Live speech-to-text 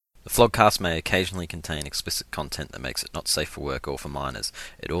Flogcast may occasionally contain explicit content that makes it not safe for work or for minors.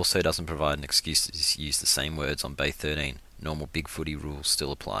 It also doesn't provide an excuse to use the same words on Bay 13. Normal Bigfooty rules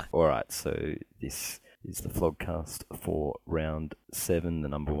still apply. Alright, so this is the Flogcast for round 7. The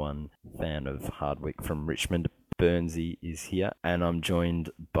number one fan of Hardwick from Richmond, Burnsy, is here, and I'm joined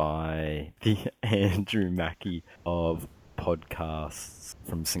by the Andrew Mackey of podcasts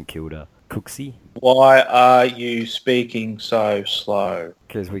from St Kilda, Cooksy. Why are you speaking so slow?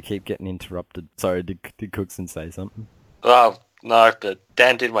 Because we keep getting interrupted. Sorry, did Cookson say something? Oh, no, but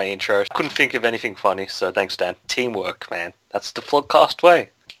Dan did my intro. Couldn't think of anything funny, so thanks, Dan. Teamwork, man. That's the Flogcast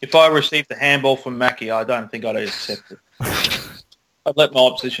way. If I received the handball from Mackie, I don't think I'd accept it. I'd let my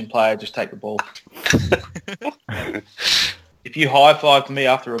opposition player just take the ball. If you high-fived me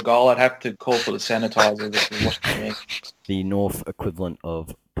after a goal, I'd have to call for the sanitizer that was washing me. The North equivalent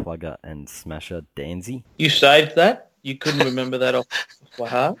of Plugger and Smasher, Danzy. You saved that? You couldn't remember that off by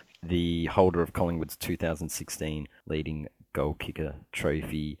heart? The holder of Collingwood's 2016 leading goal kicker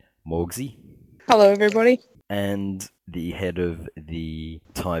trophy, Morgsy. Hello, everybody. And the head of the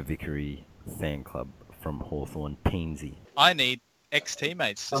Ty Vickery fan club from Hawthorn, Peensy. I need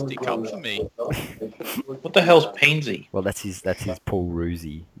ex-teammates to stick up for me. What the hell's Peensy? Well, that's his Paul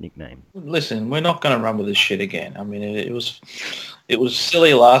Roosie nickname. Listen, we're not going to run with this shit again. I mean, it was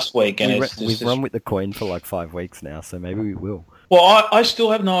silly last week, and We've run with the coin for like 5 weeks now, so maybe we will. Well, I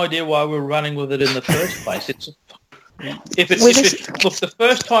still have no idea why we're running with it in the first place. Look, the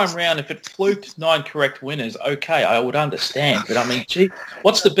first time round, if it fluked 9 correct winners, okay, I would understand. But I mean, gee,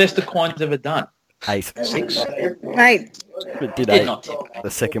 what's the best the coin's ever done? 8. 6? 8. It did 8. Not 10. The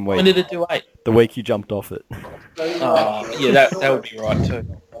second week. When did it do 8? The week you jumped off it. Yeah, that would be right too.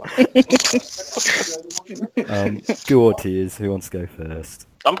 Goo or tears? Who wants to go first?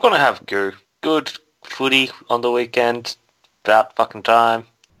 I'm going to have Goo. Good footy on the weekend. About fucking time.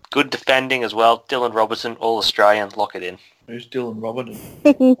 Good defending as well. Dylan Robertson, All-Australian. Lock it in. Who's Dylan Robertson?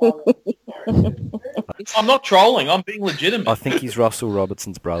 I'm not trolling. I'm being legitimate. I think he's Russell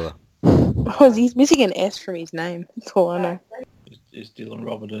Robertson's brother. Oh, he's missing an S from his name. That's all I know. Is Dylan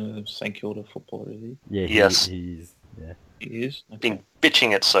Robertson a St Kilda footballer, is he? Yeah, Yes. He is. Yeah. He is? Okay. Been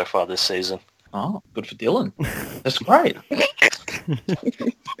bitching it so far this season. Oh, good for Dylan. That's great.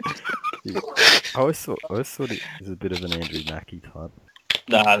 I always thought he was a bit of an Andrew Mackey type.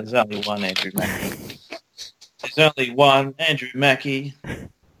 Nah, there's only one Andrew Mackey. There's only one Andrew Mackey.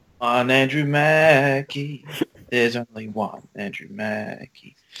 One Andrew Mackey. There's only one Andrew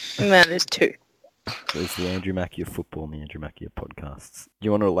Mackey. And that is 2. There's the Andrew Mackey of football and the Andrew Mackey of podcasts. Do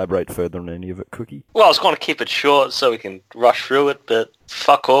you want to elaborate further on any of it, Cookie? Well, I was going to keep it short so we can rush through it, but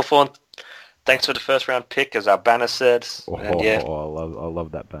fuck Hawthorn. Thanks for the first round pick, as our banner said. I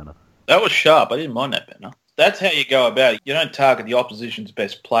love that banner. That was sharp. I didn't mind that banner. That's how you go about it. You don't target the opposition's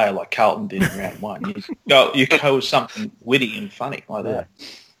best player like Carlton did in round 1. You go with something witty and funny like that.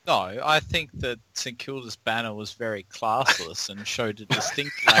 No, I think that St Kilda's banner was very classless and showed a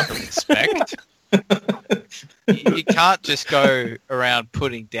distinct lack of respect. You can't just go around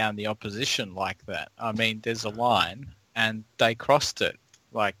putting down the opposition like that. I mean, there's a line, and they crossed it.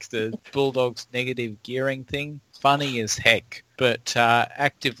 Like the Bulldogs' negative gearing thing, funny as heck. But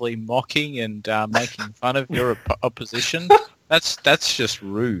actively mocking and making fun of your opposition, that's just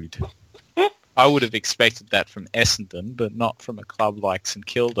rude. I would have expected that from Essendon, but not from a club like St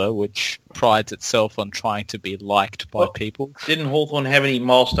Kilda, which prides itself on trying to be liked by people. Didn't Hawthorn have any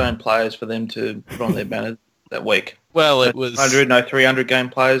milestone players for them to put on their banner that week? Well, it was 300 game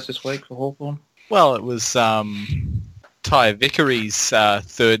players this week for Hawthorn. Well, it was Ty Vickery's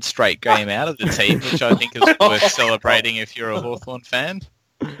third straight game out of the team, which I think is worth celebrating if you're a Hawthorn fan.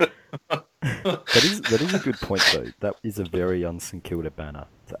 That is a good point, though. That is a very un-St Kilda banner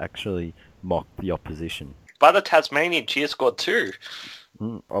to actually mock the opposition. By the Tasmanian cheer squad too.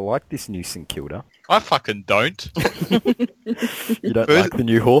 I like this new St Kilda. I fucking don't. You don't like the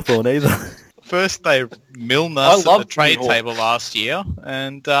new Hawthorn either. First they milned us at the trade table last year,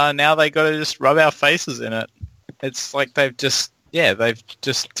 and now they got to just rub our faces in it. It's like they've just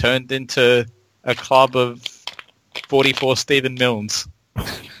turned into a club of 44 Stephen Milnes.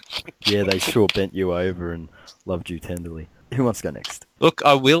 Yeah, they sure bent you over and loved you tenderly. Who wants to go next? Look,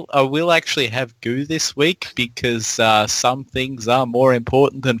 I will actually have Goo this week because some things are more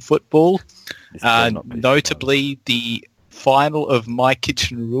important than football. Notably, the final of My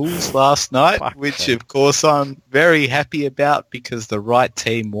Kitchen Rules last night, which of course I'm very happy about because the right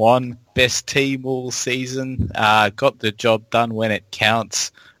team won. Best team all season. Got the job done when it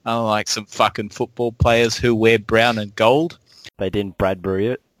counts. Unlike some fucking football players who wear brown and gold. They didn't Bradbury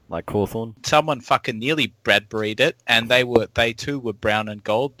it. like Hawthorn. Someone fucking nearly Bradbury'd it, and they too were brown and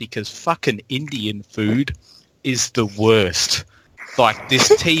gold because fucking Indian food is the worst. Like, this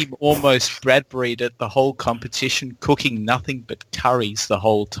team almost Bradbury'd it the whole competition, cooking nothing but curries the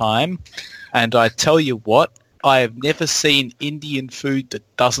whole time. And I tell you what, I have never seen Indian food that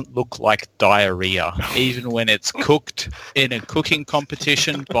doesn't look like diarrhea, even when it's cooked in a cooking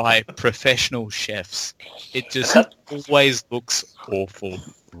competition by professional chefs. It just always looks awful.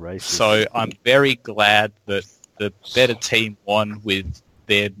 Racist. So I'm very glad that the better team won with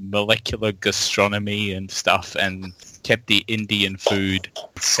their molecular gastronomy and stuff and kept the Indian food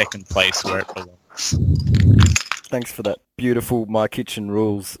second place where it belongs. Thanks for that beautiful My Kitchen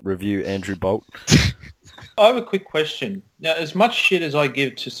Rules review, Andrew Bolt. I have a quick question. Now, as much shit as I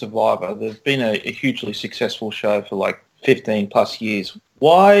give to Survivor, they've been a hugely successful show for like 15 plus years.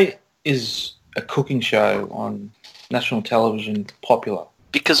 Why is a cooking show on national television popular?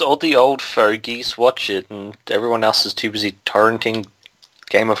 Because all the old fogies watch it and everyone else is too busy torrenting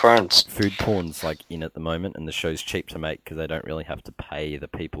Game of Thrones. Food porn's like in at the moment, and the show's cheap to make because they don't really have to pay the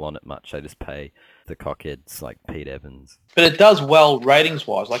people on it much. They just pay the cockheads like Pete Evans. But it does well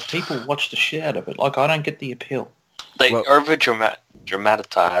ratings-wise. Like, people watch the shit out of it. Like, I don't get the appeal. They Well-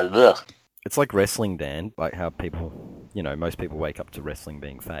 over-dramatize. Ugh. It's like wrestling, Dan. Like how people, most people wake up to wrestling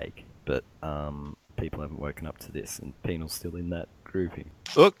being fake, but people haven't woken up to this, and Penal's still in that grouping.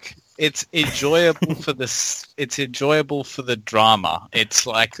 Look, it's enjoyable for it's enjoyable for the drama. It's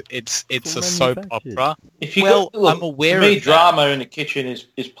like it's all a soap manufactured. opera. If you Well, look, I'm aware to me, of that. drama in the kitchen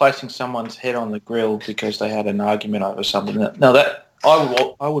is placing someone's head on the grill because they had an argument over something. That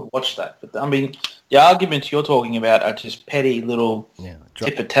I would watch that. But I mean, the arguments you're talking about are just petty little Yeah,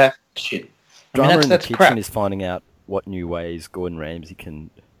 tip for tat shit. I drama mean, in the that's kitchen crap. is finding out what new ways Gordon Ramsay can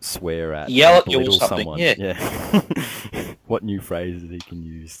swear at, Yell and at you or belittle something, someone. yeah. What new phrases he can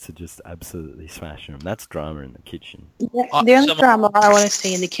use to just absolutely smash them. That's drama in the kitchen. The only someone- drama I want to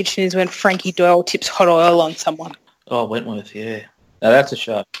see in the kitchen is when Frankie Doyle tips hot oil on someone. Oh, Wentworth, yeah. Now that's a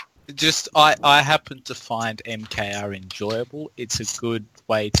show. Just I happen to find MKR enjoyable. It's a good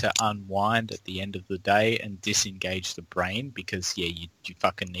way to unwind at the end of the day and disengage the brain because you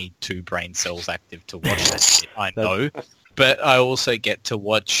fucking need 2 brain cells active to watch that shit. I know. But I also get to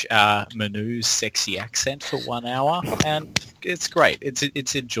watch Manu's sexy accent for 1 hour, and it's great.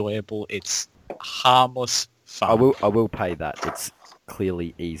 It's enjoyable. It's harmless fun. I will pay that. It's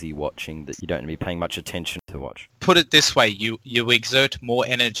clearly easy watching that you don't be paying much attention to watch. Put it this way, you exert more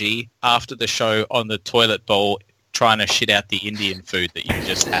energy after the show on the toilet bowl trying to shit out the Indian food that you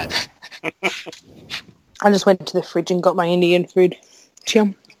just had. I just went to the fridge and got my Indian food.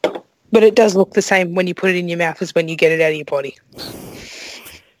 Chum. But it does look the same when you put it in your mouth as when you get it out of your body.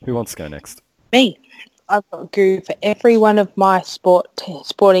 Who wants to go next? Me. I've got goo for every one of my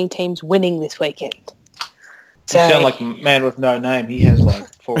sporting teams winning this weekend. You sound like a man with no name. He has like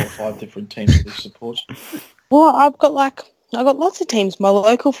 4 or 5 different teams that he supports. Well, I've got lots of teams. My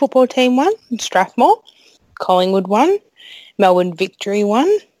local football team won, Strathmore. Collingwood won. Melbourne Victory won.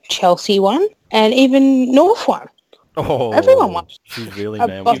 Chelsea won. And even North won. Oh, Everyone won. She's really A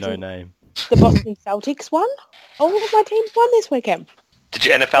man with no Boston- name. The Boston Celtics won. All of my teams won this weekend. Did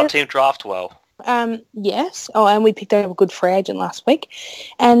your NFL team draft well? Yes. Oh, and we picked up a good free agent last week.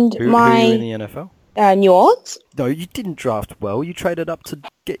 And Who are you in the NFL? New Orleans. No, you didn't draft well. You traded up to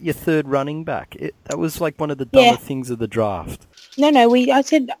get your 3rd running back. That was like one of the dumber things of the draft. No.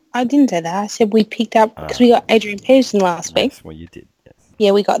 I didn't say that. I said we picked up because we got Adrian Peterson last week. Yes, well, you did. Yes.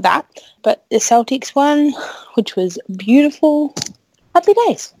 Yeah, we got that. But the Celtics won, which was beautiful. Happy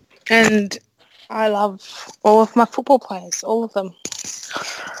days. And I love all of my football players, all of them.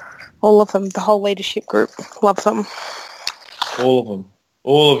 All of them, the whole leadership group. Love them. All of them.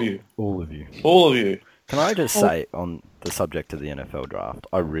 All of you. All of you. All of you. Can I just say, on the subject of the NFL draft,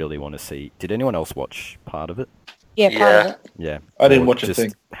 I really want to see... Did anyone else watch part of it? Yeah, part of it. Yeah. I didn't Or watch a just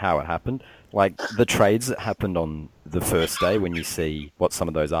thing. how it happened. Like, the trades that happened on the first day, when you see what some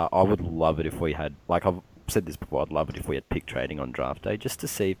of those are, I would love it if we had... Like, I've said this before, I'd love it if we had pick trading on draft day, just to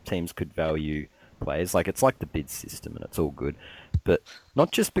see if teams could value players. Like, it's like the bid system, and it's all good. But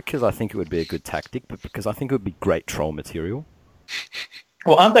not just because I think it would be a good tactic, but because I think it would be great troll material.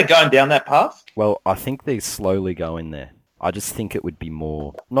 Well, aren't they going down that path? Well, I think they're slowly going there. I just think it would be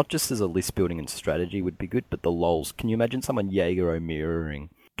more, not just as a list building and strategy would be good, but the lols. Can you imagine someone Jaeger O'Mearaing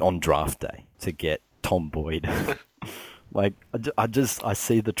on draft day to get Tom Boyd? Like, I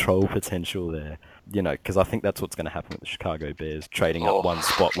see the troll potential there. Because I think that's what's going to happen with the Chicago Bears, trading up one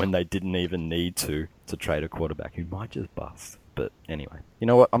spot when they didn't even need to trade a quarterback who might just bust. But anyway, you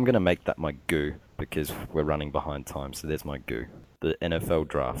know what? I'm going to make that my goo because we're running behind time, so there's my goo. the NFL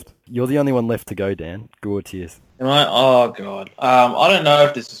draft. You're the only one left to go, Dan. Go or tears. Am I? Oh, God. I don't know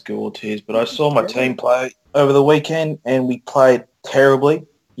if this is good or tears, but I saw my team play over the weekend, and we played terribly,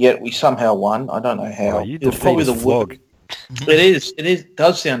 yet we somehow won. I don't know how. Oh, you It was probably the flog. It is. It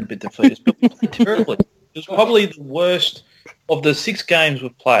does sound a bit defeatist, but we played terribly. It was probably the worst of the 6 games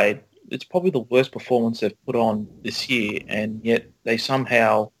we've played. It's probably the worst performance they've put on this year, and yet they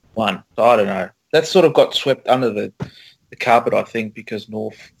somehow won. So I don't know. That sort of got swept under the carpet, I think, because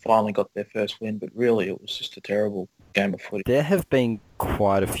North finally got their first win, but really it was just a terrible game of footy. There have been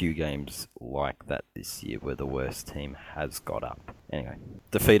quite a few games like that this year where the worst team has got up. Anyway,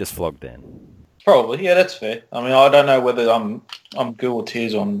 defeat us flog, Dan. Probably, yeah, that's fair. I mean, I don't know whether I'm good or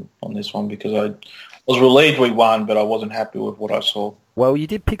tears on this one because I was relieved we won, but I wasn't happy with what I saw. Well, you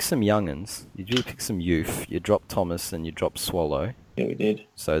did pick some young'uns. You did pick some youth. You dropped Thomas and you dropped Swallow. Yeah, we did.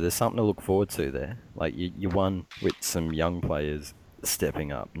 So there's something to look forward to there. Like, you won with some young players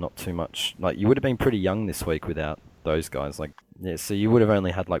stepping up. Not too much. Like, you would have been pretty young this week without those guys. Like, yeah, so you would have only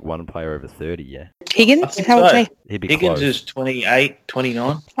had, like, one player over 30, yeah? Higgins? How old is he? He'd be Higgins close. is 28,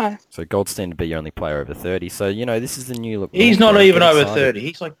 29. Oh. So Goldstein would be your only player over 30. So, you know, this is the new look. He's not Get even over excited.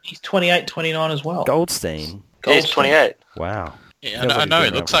 30. He's 28, 29 as well. Goldstein? He's 28. Wow. Yeah, Feels I like know he's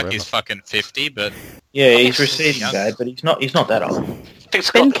it been looks around like he's fucking 50, but Yeah, he's he's receding young. bad, but he's not that old. I think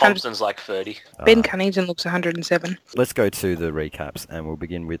Scott Ben Thompson's like 30. Ben Cunnington looks 107. Let's go to the recaps, and we'll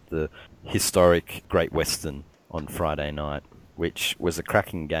begin with the historic Great Western on Friday night, which was a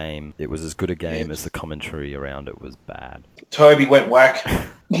cracking game. It was as good a game as the commentary around it was bad. Toby went whack.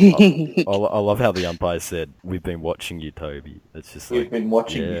 I love how the umpire said, "We've been watching you, Toby." It's just We've like, been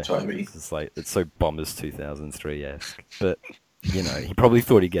watching yeah, you, Toby. It's just like, it's so Bombers 2003-esque. But, you know, he probably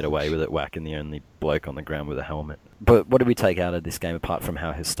thought he'd get away with it, whacking the only bloke on the ground with a helmet. But what did we take out of this game apart from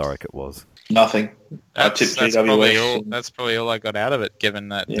how historic it was? Nothing. I that's, tipped that's, probably all, GWS. that's probably all I got out of it, given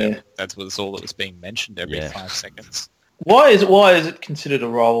that Yeah. that was all that was being mentioned every Yeah. 5 seconds. Why is it considered a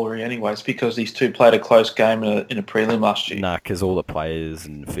rivalry anyway? It's because these two played a close game in a prelim last year. Nah, because all the players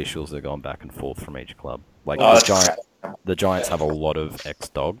and officials are going back and forth from each club. Like, Oh, the Giants have a lot of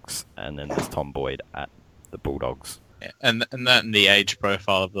ex-Dogs, and then there's Tom Boyd at the Bulldogs. Yeah. And that and the age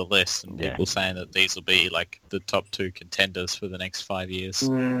profile of the list, and Yeah. people saying that these will be like the top 2 contenders for the next 5 years.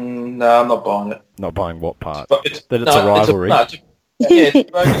 No, I'm not buying it. Not buying what part? But That it's a rivalry.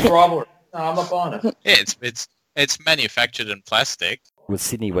 It's a rivalry. No, I'm not buying it. Yeah, it's manufactured in plastic. Was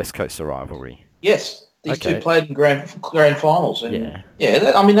Sydney West Coast a rivalry? Yes, these Okay. two played in grand finals. And Yeah.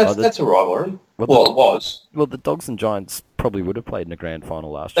 that's Oh, that's a rivalry. Well, Well, it was. Well, the Dogs and Giants probably would have played in a grand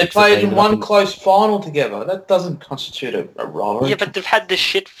final last They year. 'cause played in ended one up close final together. That doesn't constitute a rivalry. Yeah, but they've had the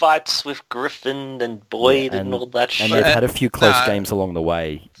shit fights with Griffin and Boyd Yeah, and all that And shit. they've had a few close Nah. games along the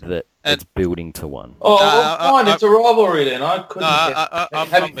way that it's building to one. Oh, No, well, fine. It's a rivalry then. I couldn't.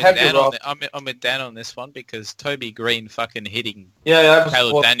 I'm with Dan on this one because Toby Green fucking hitting Yeah,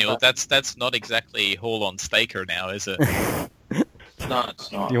 Caleb Daniel. That's not exactly Hall on Staker now, is it? No,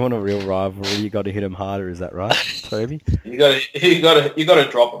 it's not. If you want a real rivalry, you got to hit him harder. Is that right, Toby? You got to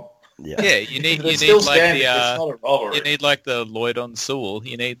drop them. Yeah. Yeah, you need It's like standing, the it's not a rivalry. you need like the Lloyd on Sewell.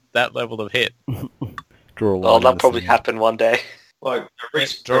 You need that level of hit. Draw a line. Oh, in that'll the probably sand. happen one day. Like a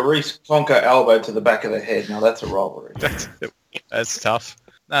Reece Tonka elbow to the back of the head. Now that's a rivalry. That's tough.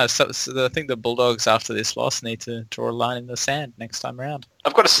 No, so I think the Bulldogs after this loss need to draw a line in the sand next time round.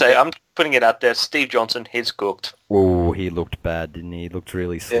 I've got to say, I'm putting it out there. Steve Johnson, he's cooked. Oh, he looked bad, didn't he? He looked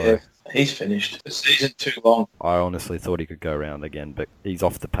really slow. Yeah, he's finished. The season too long. I honestly thought he could go around again, but he's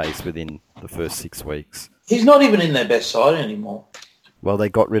off the pace within the first 6 weeks. He's not even in their best side anymore. Well, they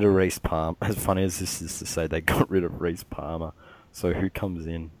got rid of Reece Palmer. As funny as this is to say, they got rid of Reece Palmer. So who comes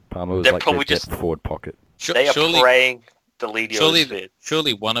in? Palmer was They're like probably their just- depth forward pocket. They are praying the lead is fit.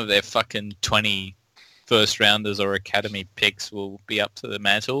 Surely one of their fucking 20 first rounders or academy picks will be up to the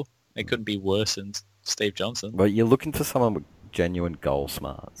mantle. It couldn't be worse than Steve Johnson. But you're looking for someone with genuine goal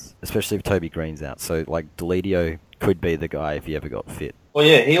smarts, especially if Toby Green's out. So, like, Deledio could be the guy if he ever got fit. Well,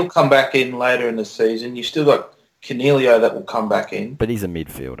 yeah, he'll come back in later in the season. You still got Cornelio that will come back in. But he's a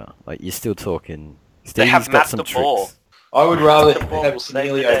midfielder. Like, you're still talking... They Stevie's have got mapped some the ball. tricks. I would rather The ball have will stay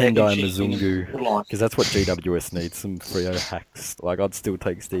Cornelio there. Tendai Henry Mzungu. in the line. Because that's what GWS needs, some Freo hacks. Like, I'd still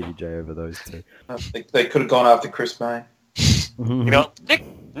take Stevie J over those two. They could have gone after Chris May. You know,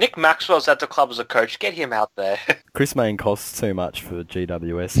 Nick Maxwell's at the club as a coach. Get him out there. Chris Main costs too much for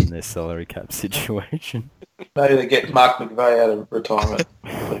GWS in their salary cap situation. Maybe they get Mark McVeigh out of retirement.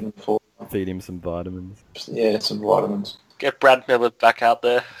 Put him forward. Feed him some vitamins. Yeah, some vitamins. Get Brad Miller back out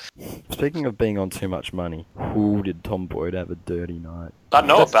there. Speaking of being on too much money, who did Tom Boyd have a dirty night? I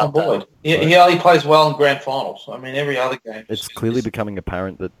know That's about Tom Boyd. that. He only plays well in grand finals. I mean, every other game. It's clearly becoming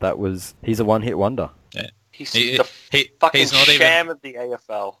apparent that he's a one-hit wonder. He's He- the fucking he's not sham of the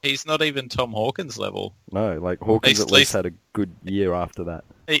AFL. He's not even Tom Hawkins level. No, like Hawkins He's- at least had a good year after that.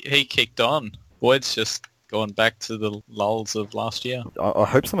 He kicked on. Boyd's just gone back to the lulls of last year. I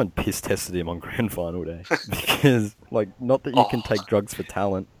hope someone piss tested him on grand final day because, like, not that you can take drugs for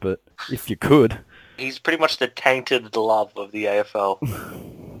talent, but if you could, He's pretty much the tainted love of the AFL.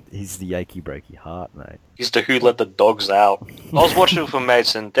 he's the achy breaky heart, mate. He's the who let the dogs out. I was watching it with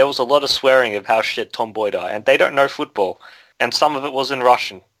mates and there was a lot of swearing of how shit Tom Boyd are, and they don't know football. And some of it was in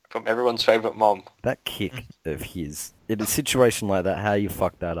Russian, from everyone's favourite mom. That kick of his, in a situation like that, how you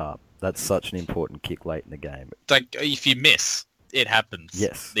fuck that up? That's such an important kick late in the game. Like, if you miss, it happens.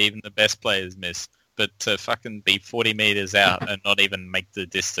 Yes. Even the best players miss. But to fucking be 40 metres out and not even make the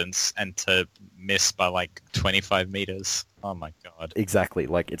distance and to miss by like 25 metres. Oh my God. Exactly.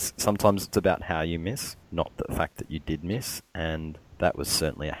 Like, sometimes it's about how you miss, not the fact that you did miss, and that was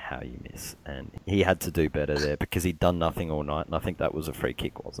certainly a how you miss. And he had to do better there because he'd done nothing all night, and I think that was a free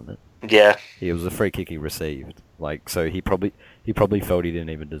kick, wasn't it? Yeah. It was a free kick he received. Like, so he probably felt he didn't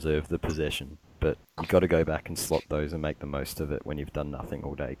even deserve the possession. But you got to go back and slot those and make the most of it when you've done nothing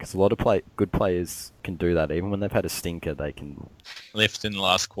all day. Because a lot of good players can do that. Even when they've had a stinker, they can Lift in the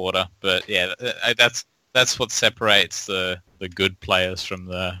last quarter. But yeah, that's what separates the good players from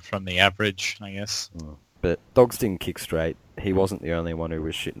the average, I guess. But Dogs didn't kick straight. He wasn't the only one who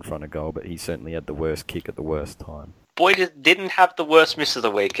was shit in front of goal, but he certainly had the worst kick at the worst time. Boyd didn't have the worst miss of the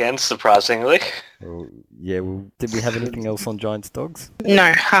weekend, surprisingly. Well, did we have anything else on Giants Dogs?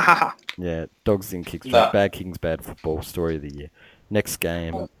 No, ha ha ha. Yeah, Dogs didn't kick straight. No. Bad kicking's bad football. Story of the year. Next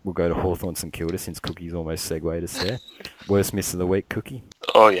game, we'll go to Hawthorn St Kilda since Cookie's almost segued us there. Worst miss of the week, Cookie?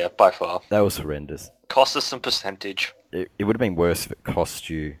 Oh yeah, by far. That was horrendous. Cost us some percentage. It would have been worse if it cost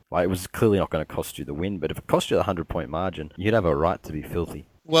you... Like, it was clearly not going to cost you the win, but if it cost you the 100-point margin, you'd have a right to be filthy.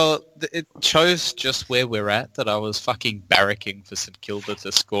 Well, it shows just where we're at that I was fucking barracking for St Kilda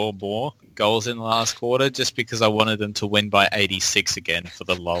to score more goals in the last quarter just because I wanted them to win by 86 again for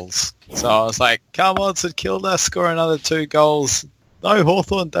the lulz. So I was like, come on, St Kilda, score another 2 goals. No,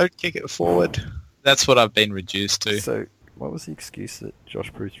 Hawthorn, don't kick it forward. That's what I've been reduced to. So, what was the excuse that Josh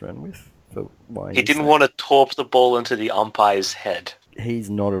Bruce ran with? For why He didn't want to torp the ball into the umpire's head. He's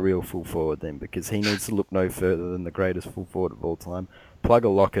not a real full forward then, because he needs to look no further than the greatest full forward of all time.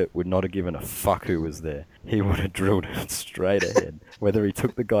 Plugger Lockett would not have given a fuck who was there. He would have drilled it straight ahead. Whether he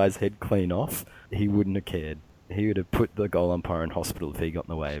took the guy's head clean off, he wouldn't have cared. He would have put the goal umpire in hospital if he got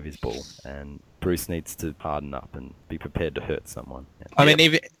in the way of his ball. And Bruce needs to harden up and be prepared to hurt someone. Yeah. I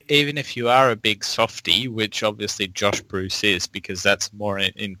mean, even if you are a big softie, which obviously Josh Bruce is, because that's more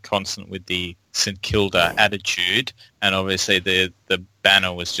in consonant with the St Kilda attitude, and obviously the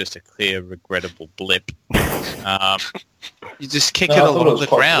banner was just a clear, regrettable blip. You just kick it along the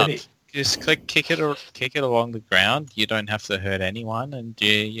ground. Pretty. Just kick it along the ground. You don't have to hurt anyone, and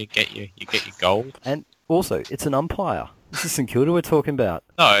you get your goal. And also, it's an umpire. This is St Kilda we're talking about.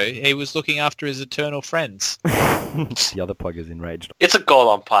 No, he was looking after his eternal friends. The other plugger's enraged. It's a goal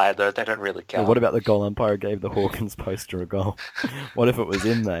umpire, though. They don't really count. Well, what about the goal umpire who gave the Hawkins poster a goal? What if it was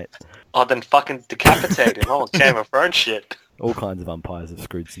in, mate? Oh, then fucking decapitate him. Oh, Game of Thrones shit. All kinds of umpires have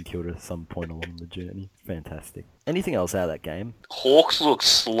screwed St Kilda at some point along the journey. Fantastic. Anything else out of that game? Hawks look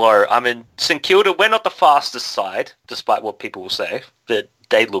slow. I mean, St Kilda, we're not the fastest side, despite what people will say, but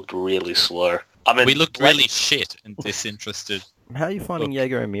they looked really slow. I mean, We looked really shit and disinterested. How are you finding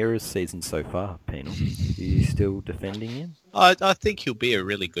Jaeger O'Meara's season so far, Penal? Are you still defending him? I think he'll be a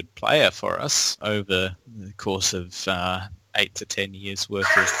really good player for us over the course of 8 to 10 years worth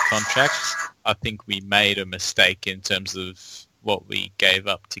of contracts. I think we made a mistake in terms of what we gave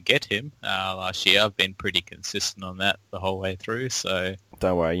up to get him last year. I've been pretty consistent on that the whole way through. So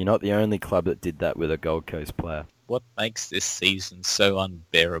Don't worry, you're not the only club that did that with a Gold Coast player. what makes this season so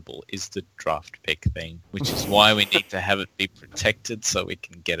unbearable is the draft pick thing, which is why we need to have it be protected so we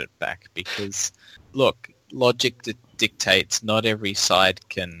can get it back. Because, look, logic dictates not every side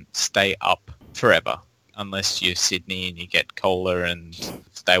can stay up forever. Unless you're Sydney and you get Kohler and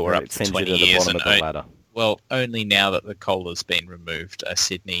they were up It for sends you 20 to the years. bottom And of the ladder. well, only now that the Kohler's been removed are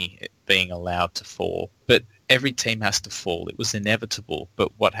Sydney being allowed to fall. But every team has to fall. It was inevitable.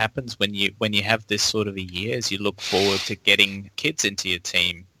 But what happens when you have this sort of a year is you look forward to getting kids into your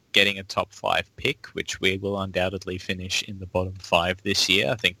team, getting a top 5 pick, which we will undoubtedly finish in the bottom 5 this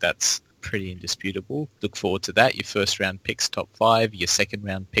year. I think that's pretty indisputable. Look forward to that. Your first round picks top 5, your second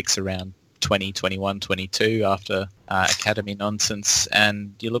round picks around 20, 21, 22 after academy nonsense,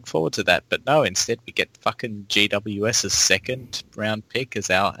 and you look forward to that. But no, instead we get fucking GWS's second round pick as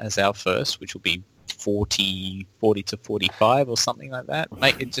our first, which will be 40 to 45 or something like that.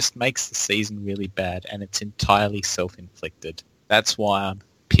 It just makes the season really bad, and it's entirely self-inflicted. That's why I'm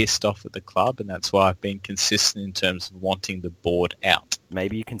pissed off at the club, and that's why I've been consistent in terms of wanting the board out.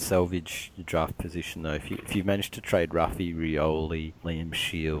 Maybe you can salvage your draft position though. If you manage to trade Ruffy, Rioli, Liam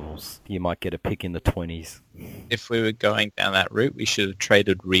Shields, you might get a pick in the 20s. If we were going down that route, we should have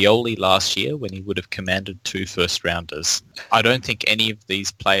traded Rioli last year when he would have commanded 2 first-rounders. I don't think any of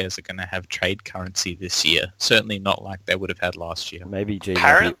these players are going to have trade currency this year. Certainly not like they would have had last year. Maybe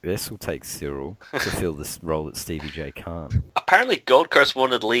GWS will take Cyril to fill this role that Stevie J can't. Apparently Gold Coast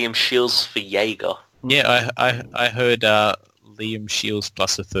wanted Liam Shields for Jaeger. Yeah, I heard Liam Shields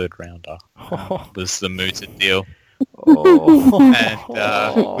plus a third rounder was the mooted deal. Oh.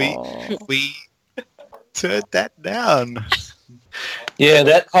 And we turned that down. Yeah,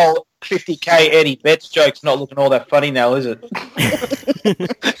 that whole 50k Eddie Betts joke's not looking all that funny now, is it?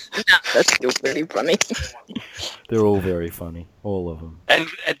 That's still pretty funny. They're all very funny, all of them. And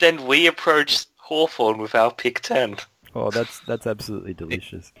then we approached Hawthorn with our pick 10. Oh, that's absolutely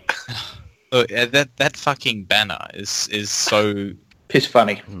delicious. Look, that fucking banner is so Piss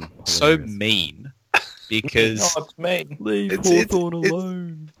funny. so mean because Oh, it's mean. Leave It's- Hawthorn it's-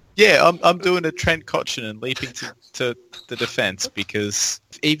 alone. yeah, I'm doing a Trent Cotchin and leaping to the defence because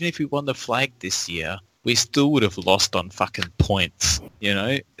even if we won the flag this year, we still would have lost on fucking points. You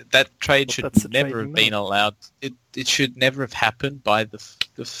know, that trade Well, should that's the never trade have you been make. allowed. It should never have happened. By the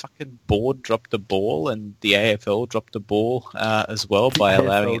fucking board dropped the ball, and the AFL dropped the ball as well by The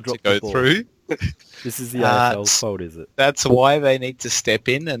allowing AFL it to dropped go the ball. through. This is the AFL's fault, is it? That's why they need to step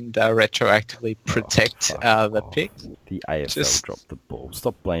in and retroactively protect fuck the off. pick. The AFL Just- dropped the ball.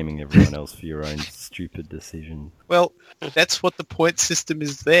 Stop blaming everyone else for your own stupid decision. Well, that's what the point system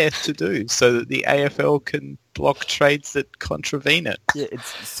is there to do, so that the AFL can block trades that contravene it. Yeah,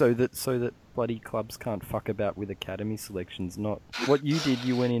 it's so that bloody clubs can't fuck about with academy selections. Not what you did.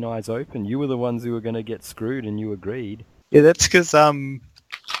 You went in eyes open. You were the ones who were going to get screwed, and you agreed. Yeah, that's because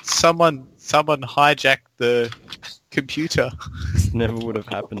someone hijacked the computer. This never would have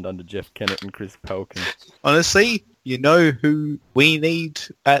happened under Jeff Kennett and Chris Pelkin. Honestly, you know who we need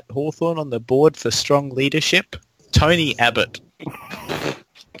at Hawthorn on the board for strong leadership? Tony Abbott.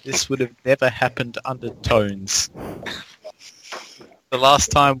 This would have never happened under Tones. The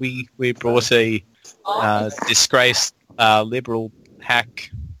last time we brought a disgraced Liberal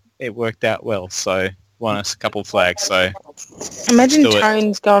hack, it worked out well, so won us a couple flags, so Imagine do it.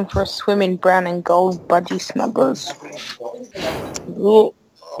 Tones going for a swim in brown and gold budgie smugglers. Ugh.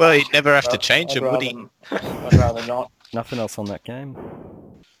 well, he'd never have to change them, would he? I'd rather not. Nothing else on that game.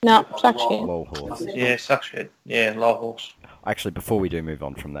 No, suck shit. Lol horse. Yeah, suck shit. Yeah, low horse. Actually, before we do move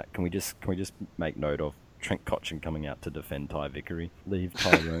on from that, can we just make note of Trent Cotchin coming out to defend Ty Vickery? Leave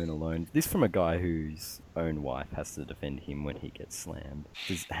Tyrone alone. This from a guy whose own wife has to defend him when he gets slammed.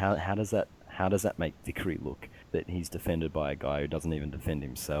 How does that make Vickery look that he's defended by a guy who doesn't even defend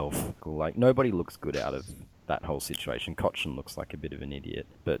himself? Like, nobody looks good out of that whole situation. Cotchin looks like a bit of an idiot,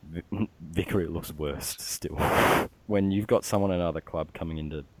 but Vickery looks worse still. When you've got someone at another club coming in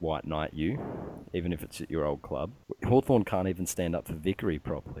to white knight you, even if it's at your old club, Hawthorn can't even stand up for Vickery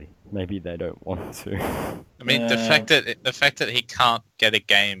properly. Maybe they don't want to. I mean, the fact that he can't get a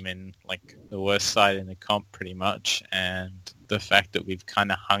game in like the worst side in the comp, pretty much, and the fact that we've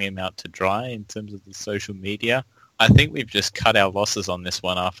kind of hung him out to dry in terms of the social media, I think we've just cut our losses on this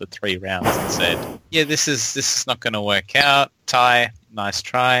one after 3 rounds and said, yeah, this is not going to work out. Ty, nice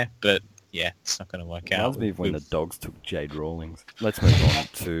try, but yeah, it's not going to work out. Reminds me of when the Dogs took Jade Rawlings. Let's move on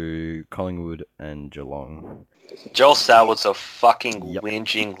to Collingwood and Geelong. Joel Salwood's a fucking Yep.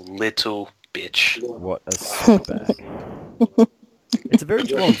 whinging little bitch. What a bag. It's a very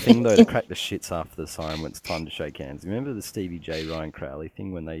Geelong thing, though, to crack the shits after the siren when it's time to shake hands. Remember the Stevie J. Ryan Crowley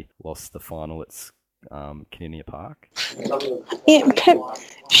thing when they lost the final at Kinnear Park? Yeah, but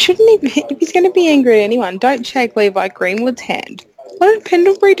shouldn't he? If he's going to be angry at anyone, don't shake Levi Greenwood's hand. What did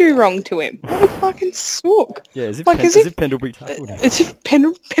Pendlebury do wrong to him? What a fucking sook. Yeah, as if, Like, as if Pendlebury tackled him. As if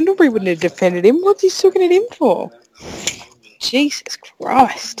Pendlebury wouldn't have defended him. What's he sooking at him for? Jesus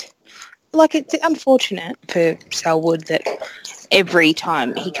Christ. Like, it's unfortunate for Selwood that every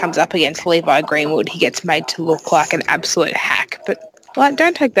time he comes up against Levi Greenwood, he gets made to look like an absolute hack. But, like,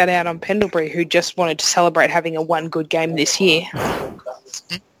 don't take that out on Pendlebury, who just wanted to celebrate having a one good game this year.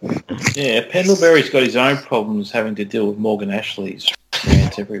 Yeah, Pendlebury's got his own problems having to deal with Morgan Ashley's. Yeah.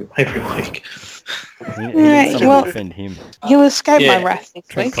 rants every week. He needs someone to defend him. He'll escape Yeah. my wrath next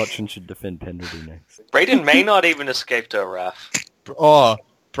Trent week. Cotchin should defend Penalty next. Braden may not even escape to a RAF. Oh,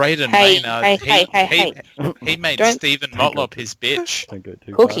 Braden Hey, Maynard. hey. He made Don't- Stephen Motlop his bitch. Don't go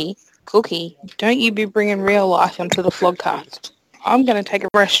too Cookie, don't you be bringing real life onto the vlogcast. I'm going to take a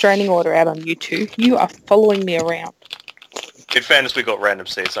restraining order out on you two. You are following me around. In fairness, we got random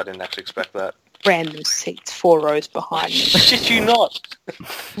seats. I didn't actually expect that. Random seats, 4 rows behind me. Shit, you not.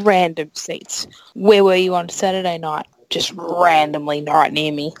 Random seats. Where were you on Saturday night? Just randomly right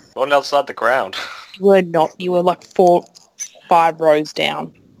near me. One outside the ground. You were not. You were like 5 rows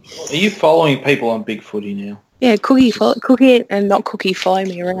down. Are you following people on Bigfooty now? Yeah, Cookie and not Cookie follow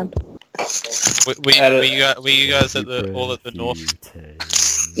me around. Were you guys at all at the North?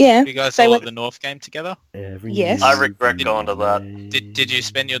 Yeah. Were you guys they all went- at the North game together? Yes. I regret going to that. Did you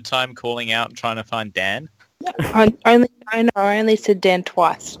spend your time calling out and trying to find Dan? I only said Dan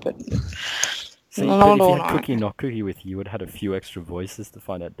twice, but See, not but if you all had night. Cookie not Cookie with you, would have had a few extra voices to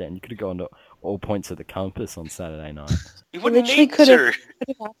find out Dan. You could have gone to all points of the compass on Saturday night. You wouldn't literally need could to.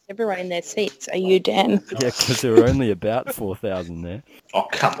 have asked everyone in their seats, are you Dan? Yeah, because there were only about 4,000 there. Oh,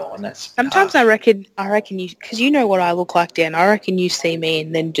 come on. That's Sometimes I reckon you, because you know what I look like, Dan. I reckon you see me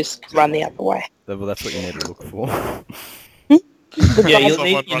and then just run the other way. Well, that's what you need to look for. Yeah,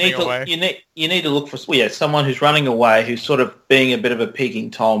 Someone running away. you need to look for someone who's running away, who's sort of being a bit of a peeking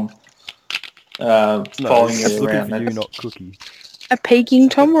Tom, No, following it's you looking around. for you, That's- not Cookie. A peeking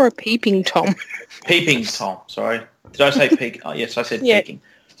Tom or a peeping Tom? Peeping Tom, sorry. Did I say peek? Oh, yes, I said Yeah. peeking.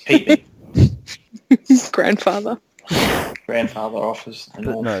 Peeping. Grandfather. Grandfather offers. And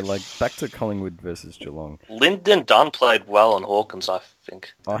But all. no, like, back to Collingwood versus Geelong. Lyndon Dunn played well on Hawkins, I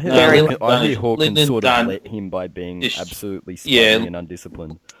think. I hear, No, Hawkins Lyndon sort Dunn- of let him by being Ish. absolutely Yeah. sputtering and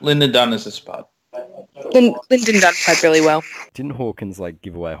undisciplined. Lyndon Dunn is a spud. Lyndon Dunn played really well. Didn't Hawkins, like,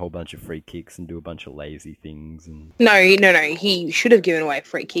 give away a whole bunch of free kicks and do a bunch of lazy things? And No. He should have given away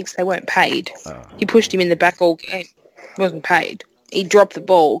free kicks. They weren't paid. oh, He pushed him in the back all game. Wasn't paid. He dropped the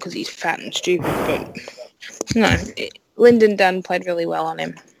ball because he's fat and stupid. But no, Lyndon Dunn played really well on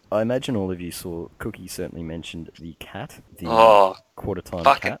him. I imagine all of you saw, Cookie certainly mentioned the cat, the Oh, quarter-time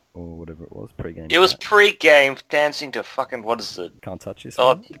fucking- cat, or whatever it was, pre-game it was cat. pre-game dancing to fucking, what is it? Can't touch this Oh,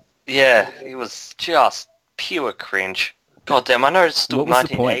 one. yeah, it was just pure cringe. God damn, I know it's still What was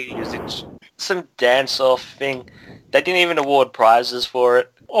the point? 1980s. It's some dance-off thing. They didn't even award prizes for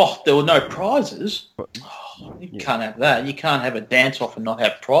it. Oh, there were no prizes. But- Oh, you Yeah. can't have that. You can't have a dance-off and not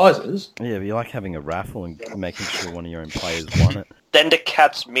have prizes. Yeah, but you like having a raffle and making sure one of your own players won it. Then the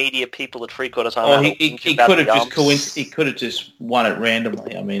Cats media people at three-quarter time. Oh, had he a think could about have the just umps. he could have just won it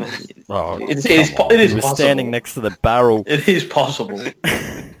randomly. I mean, Oh, it is come on. it is He was possible. standing next to the barrel. It is possible.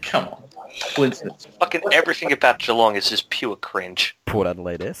 Come on, coincidence. Fucking everything about Geelong is just pure cringe. Port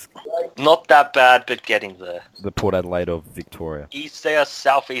Adelaide-esque. Not that bad, but getting there. The Port Adelaide of Victoria. East there,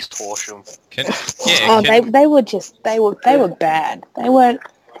 southeast Horsham. They were bad. They weren't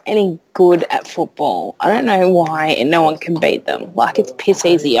any good at football. I don't know why no one can beat them. Like, it's piss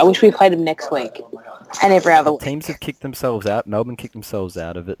easy. I wish we played them next week and every other week. Teams have kicked themselves out. Melbourne kicked themselves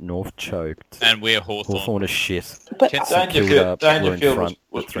out of it. North choked. And we're Hawthorn. Hawthorn is shit. But Can- St Kilda were in Dangerfield front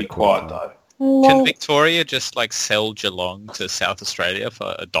was at pretty three-quarter quiet time. though. Can Victoria just like sell Geelong to South Australia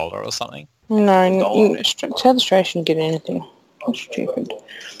for $1 or something? No, South Australia shouldn't get anything. That's stupid.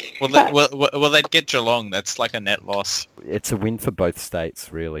 Well, they'd get Geelong. That's like a net loss. It's a win for both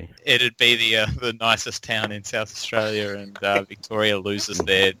states, really. It'd be the nicest town in South Australia, and Victoria loses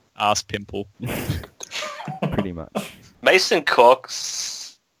their ass pimple. Pretty much. Mason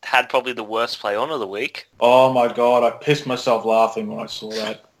Cox had probably the worst play on of the week. Oh my god, I pissed myself laughing when I saw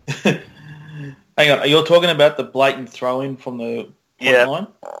that. Hang on, you're talking about the blatant throw-in from the point Yeah. line?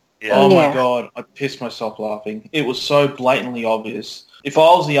 Yeah. Oh my Yeah. god, I pissed myself laughing. It was so blatantly obvious. If I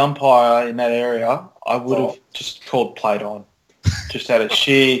was the umpire in that area, I would have just called played on. Just out of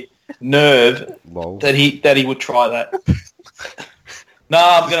sheer nerve Lol. that he would try that. No,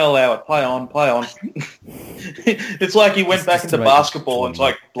 I'm going to allow it. Play on, play on. It's like he went Just back to into make it basketball and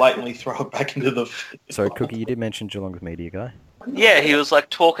Geelong. like blatantly throw it back into the... So, Cookie, you did mention Geelong's media guy. Yeah, he was like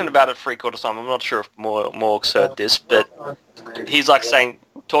talking about it three-quarter time. I'm not sure if Morgs heard this, but he's like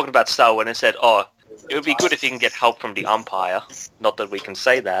talking about Selwyn and said, oh, it would be good if you can get help from the umpire. Not that we can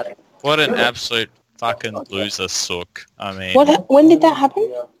say that. What an absolute fucking loser, Sook. I mean, When did that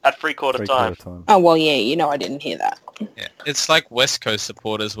happen? At three-quarter Three-quarter time. time. Oh, well, yeah, I didn't hear that. yeah, it's like West Coast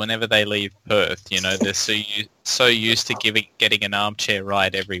supporters whenever they leave Perth. They're so used to getting an armchair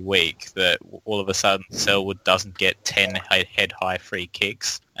ride every week that all of a sudden Selwood doesn't get 10 head-high free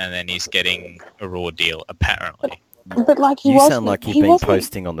kicks, and then he's getting a raw deal, apparently. But like he You wasn't. sound like you've he been wasn't.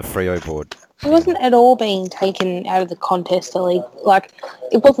 posting on the Freo board. He wasn't at all being taken out of the contest. Like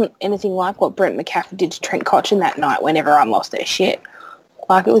it wasn't anything like what Brent McCaffrey did to Trent Cotchin that night when everyone lost their shit.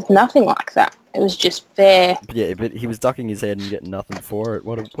 Like it was nothing like that. It was just fair. Yeah, but he was ducking his head and getting nothing for it.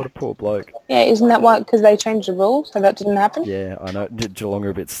 What a poor bloke. Yeah, isn't that why? Because they changed the rules, so that didn't happen. Yeah, I know. Geelong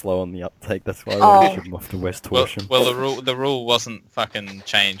are a bit slow on the uptake. That's why Oh. they shipped him off to West Well, Horsham. the rule wasn't fucking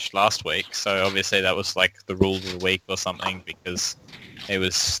changed last week, so obviously that was like the rule of the week or something because he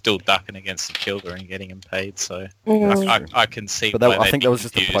was still ducking against St Kilda and getting him paid. So I can see. But why I they'd think be that was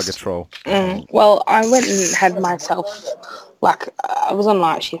just a confused. plug troll. Well, I went and had myself, I was on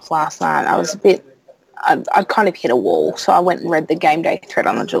night shift last night. I was a bit, I'd kind of hit a wall, so I went and read the game day thread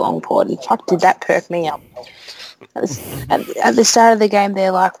on the Geelong port, and fuck, did that perk me up. At the start of the game,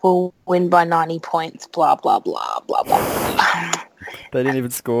 they're like, we'll win by 90 points, blah, blah, blah, blah, blah. They didn't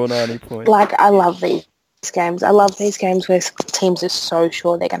even score 90 points. Like, I love these games. I love these games where teams are so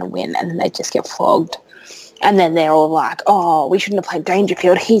sure they're going to win, and then they just get flogged. And then they're all like, oh, we shouldn't have played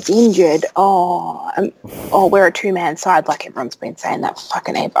Dangerfield. He's injured. Oh, we're a two-man side. Like everyone's been saying that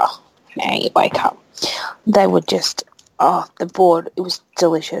fucking ever. Now you wake up. They were just, the board, it was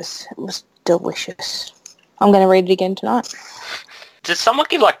delicious. It was delicious. I'm going to read it again tonight. Did someone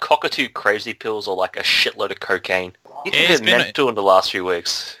give like cockatoo crazy pills or like a shitload of cocaine? He's Yeah, been meant to in the last few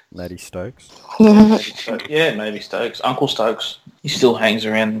weeks. Matty Stokes. Yeah, maybe Stokes. Uncle Stokes. He still hangs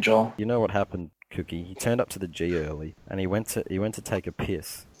around, Joel. You know what happened, Cookie? He turned up to the G early, and he went to take a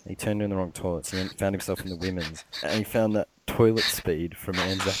piss. He turned in the wrong toilets. He found himself in the women's, and he found that toilet speed from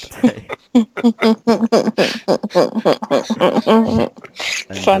Anzac Day.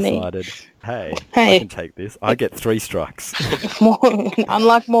 And Funny. decided, hey, Hey. I can take this. I get 3 strikes.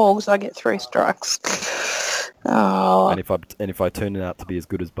 Unlike Morgs, I get 3 strikes. Oh, And if I turn it out to be as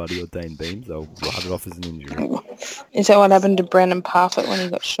good as Buddy or Dane Beams, I'll write it off as an injury. is that what happened to Brandon Parfitt when he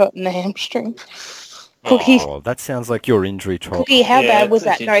got shot in the hamstring? Cookie, Oh, that sounds like your injury troll. Cookie, how Yeah, bad was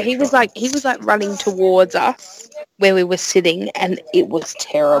that's that? No, he was like running towards us where we were sitting, and it was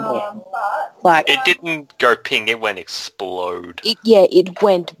terrible. Like It didn't go ping, it went explode. it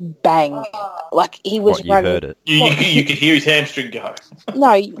went bang. Like he was What, you running. heard it? You could hear his hamstring go.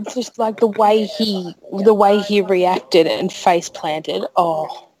 No, just like the way he reacted and face planted.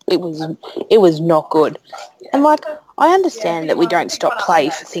 Oh, it was not good. And like I understand that we don't stop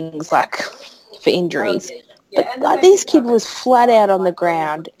play for things like for injuries, but like, this kid was flat out on the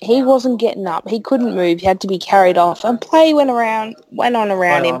ground. He wasn't getting up. He couldn't move. He had to be carried off. And play went on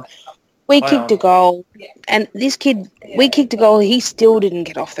around him. We kicked a goal, and this kid, we kicked a goal. He still didn't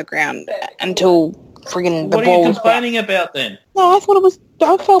get off the ground until friggin' the What are ball you was back. complaining about then? No,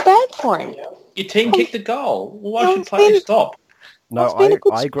 I felt bad for him. Your team kicked a goal. Why No, should it's players been- stop? No, That's been a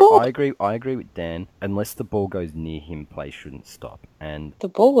good sport. I agree with Dan. Unless the ball goes near him, play shouldn't stop. And The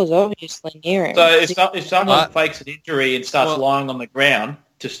ball was obviously near him. So if someone Uh, fakes an injury and starts well- lying on the ground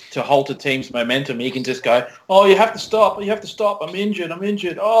just to halt a team's momentum, he can just go, "Oh, you have to stop. You have to stop. I'm injured.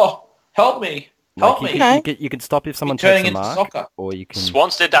 Oh, help me. Help like, me." you can stop if someone turning takes a into mark, soccer. or you can.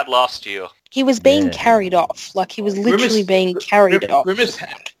 Swans did that last year. He was being Yeah. carried off. Like he was literally being carried off.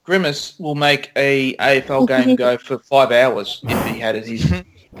 Grimace will make a AFL game go for 5 hours if he had it. He's Yeah,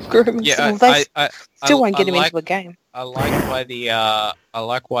 Well, they I still won't get him like, into a game. I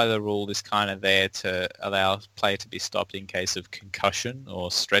like why the rule is kind of there to allow play to be stopped in case of concussion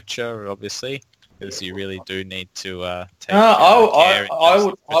or stretcher, obviously, because you really do need to take. No, care in I terms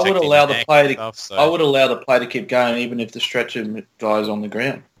would of I would protecting allow the the neck player and to stuff, so I would allow the play to keep going even if the stretcher guy's on the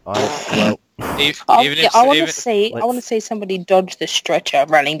ground. Well, I want Let's- to see somebody dodge the stretcher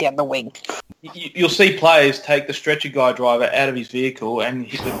running down the wing. You'll see players take the stretcher guy driver out of his vehicle, and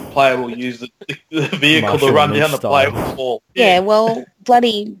the player will use the vehicle Marshall to run Lynch down the style. player with the ball. Yeah, well,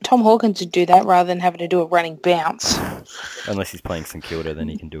 bloody Tom Hawkins would do that rather than having to do a running bounce. unless he's playing St Kilda, then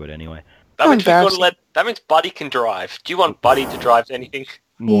he can do it anyway. That means, embarrassing. that means Buddy can drive. Do you want Buddy to drive anything?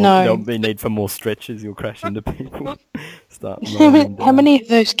 No. There'll be need for more stretches. You'll crash into people. Start How rolling many, down. how many of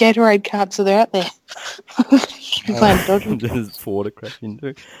those Gatorade carts are there out there? You playing dodgeball? There's 4 to crash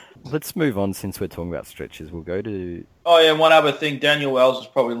into. Let's move on since we're talking about stretches. We'll go to Oh yeah, and one other thing, Daniel Wells is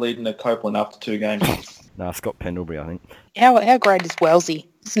probably leading the Copeland after 2 games. Scott Pendlebury, I think. How great is Wellesley?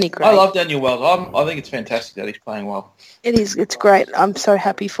 Isn't he great? I love Daniel Wells. I think it's fantastic that he's playing well. It is. It's great. I'm so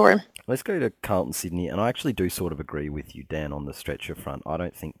happy for him. Let's go to Carlton Sydney, and I actually do sort of agree with you, Dan, on the stretcher front. I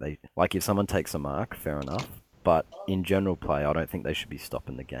don't think they... Like, if someone takes a mark, fair enough. But in general play, I don't think they should be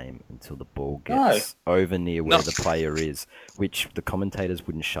stopping the game until the ball gets over near where the player is, which the commentators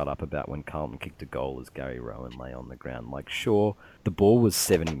wouldn't shut up about when Carlton kicked a goal as Gary Rowan lay on the ground. Like, sure, the ball was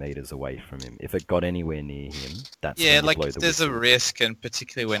 70 metres away from him. If it got anywhere near him, that's when you blow the there's whistle. a risk, and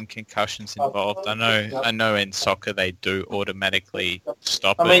particularly when concussion's involved. I know in soccer they do automatically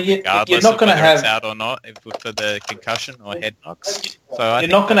stop it, regardless of whether it's out or not, for the concussion or head knocks. So you're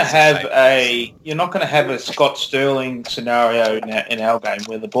not going to have a Scott Sterling scenario in our game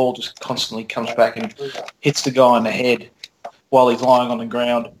where the ball just constantly comes back and hits the guy in the head while he's lying on the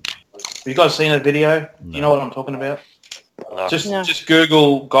ground. Have you guys seen that video? No. You know what I'm talking about? No. Just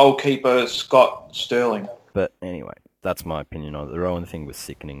Google goalkeeper Scott Sterling. But anyway, that's my opinion on it. The Rowan thing was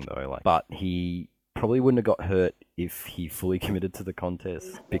sickening though. But he probably wouldn't have got hurt if he fully committed to the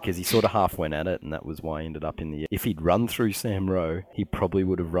contest, because he sort of half went at it, and that was why he ended up in the... If he'd run through Sam Rowe, he probably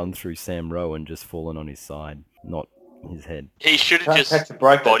would have run through Sam Rowe and just fallen on his side, not his head. He should have just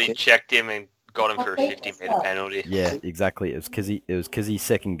body checked him and got him for a 50-metre penalty. Yeah, exactly. It was because he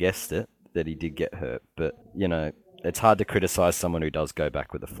second guessed it that he did get hurt, but you know, it's hard to criticise someone who does go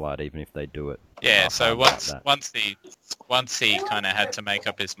back with a flood, even if they do it. Yeah, so once he kind of had to make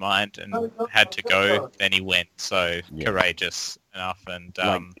up his mind and had to go, then he went. So courageous enough, and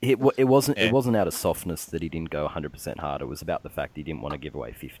it wasn't out of softness that he didn't go 100% hard. It was about the fact he didn't want to give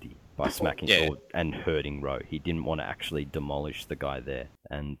away 50 by smacking and hurting Rowe. He didn't want to actually demolish the guy there,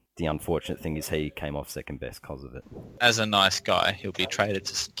 and the unfortunate thing is he came off second best because of it. As a nice guy, he'll be traded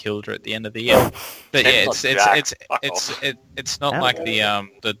to St Kilda at the end of the year. But yeah, it's not like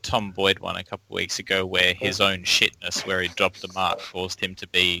the Tom Boyd one a couple of weeks ago where his own shitness, where he dropped the mark, caused him to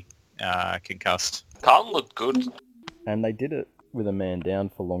be concussed. Carlton looked good. And they did it with a man down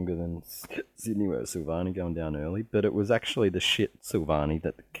for longer than Sydney were Silvani going down early, but it was actually the shit Silvani,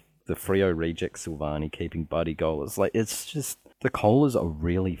 that the Freo reject Silvani keeping Buddy goalless. Like, it's just, the Kohlers are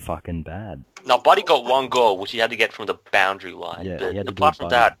really fucking bad. Now, Buddy got one goal, which he had to get from the boundary line. Yeah, but apart from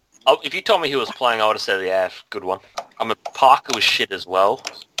that, if you told me he was playing, I would have said, yeah, good one. Parker was shit as well.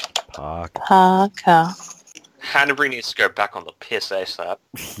 Parker. Hanbury needs to go back on the piss ASAP.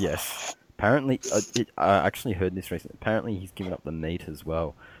 Yes. Apparently, I actually heard this recently. Apparently, he's given up the meat as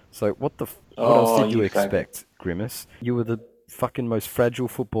well. So what else did you expect, Grimace? You were the fucking most fragile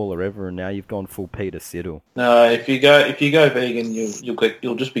footballer ever, and now you've gone full Peter Siddle. No, if you go vegan,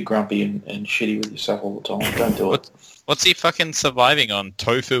 you'll just be grumpy and shitty with yourself all the time. Don't do it. What's he fucking surviving on?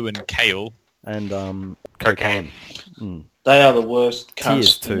 Tofu and kale and cocaine. They are the worst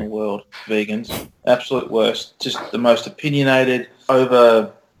cunts in the world, vegans. Absolute worst. Just the most opinionated,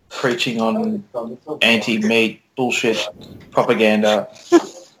 over preaching on anti-meat bullshit propaganda.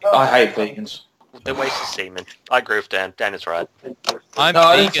 I hate vegans. They're waste of semen. I agree with Dan. Dan is right. I'm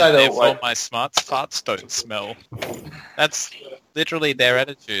vegan, therefore my smart farts don't smell. That's literally their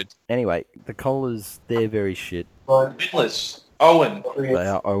attitude. Anyway, the Kohlers, they're very shit. Winless. Owen. They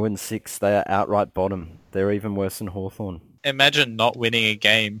are 0-6. They are outright bottom. They're even worse than Hawthorn. Imagine not winning a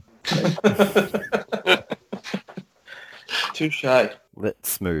game. Touche.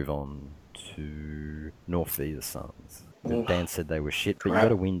 Let's move on to North Visa Suns. Dan said they were shit, but you got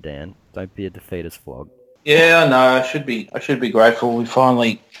to win, Dan. Don't be a defeatist flog. Yeah, I know. I should be grateful. We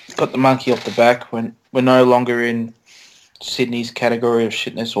finally got the monkey off the back. When we're no longer in Sydney's category of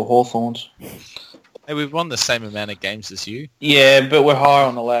shitness or Hawthorns. Hey, we've won the same amount of games as you. Yeah, but we're higher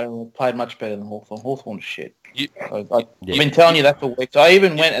on the ladder and we've played much better than Hawthorn. Hawthorn's shit. I've been telling you that for weeks. I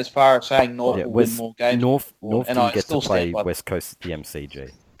even went as far as saying North will win more games. North didn't get to play West Coast at the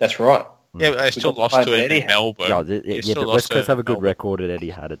MCG. That's right. Yeah, but they still lost to it in Melbourne. Yeah, but West Coast have a good record at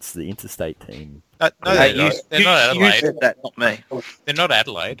Etihad. It's the interstate team. No, they're not Adelaide. You said that, not me. They're not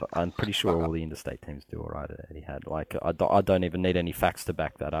Adelaide. But I'm pretty sure all the interstate teams do all right at Etihad. Like, I don't even need any facts to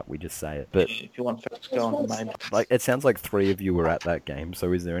back that up. We just say it. But if you want facts, go on, maybe. Like, it sounds like 3 of you were at that game.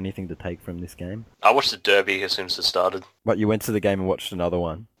 So is there anything to take from this game? I watched the Derby as soon as it started. But you went to the game and watched another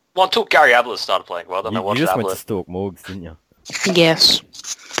one? Well, until Gary Ablett started playing well, then I watched You just Ablett. went to Stalk Morgs, didn't you? Yes.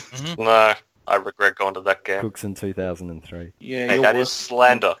 Mm-hmm. No, I regret going to that game. Cooks in 2003. Yeah, Hey, that is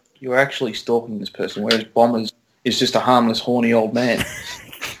slander. You're actually stalking this person, whereas Bombers is just a harmless, horny old man.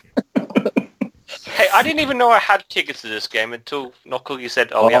 Hey, I didn't even know I had tickets to this game until Not Cookie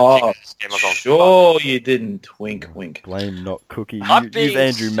said, we have tickets to this game. I was Sure you didn't. Wink, wink. Blame not Cookie. You've being-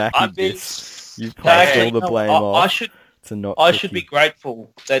 Andrew I'm Mackey being- this. You've passed all the blame off. I should be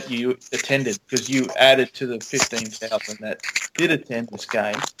grateful that you attended because you added to the 15,000 that did attend this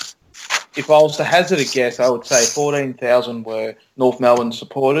game. If I was to hazard a guess, I would say 14,000 were North Melbourne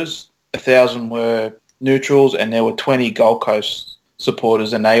supporters, 1,000 were neutrals, and there were 20 Gold Coast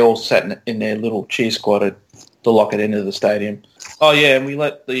supporters, and they all sat in their little cheer squad the lock at end of the stadium. Oh, yeah, and we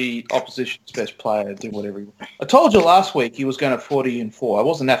let the opposition's best player do whatever he wanted. I told you last week he was going to 40-4. I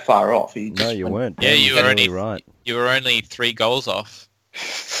wasn't that far off. No, you weren't. Yeah, Dan you was were really only right. You were only 3 goals off.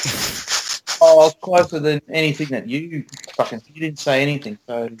 Oh, I was closer than anything that you didn't say anything.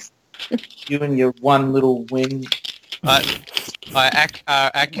 So you and your one little win. I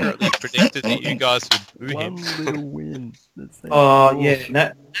accurately predicted that you guys would boo him. One little win. Oh, yeah,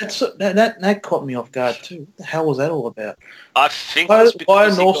 that caught me off guard too. What the hell was that all about? I think Why it's are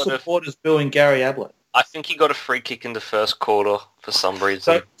because North supporters booing Gary Ablett? I think he got a free kick in the first quarter for some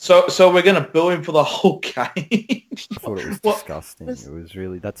reason. So we're going to boo him for the whole game. I thought it was disgusting. It was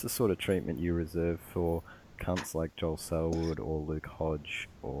really, that's the sort of treatment you reserve for cunts like Joel Selwood or Luke Hodge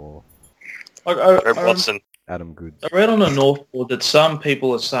or Greg Watson. Adam Goods. I read on the North board that some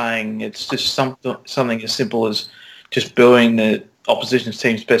people are saying it's just something as simple as just booing the opposition's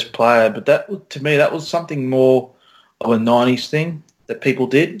team's best player, but that, to me, that was something more of a 90s thing that people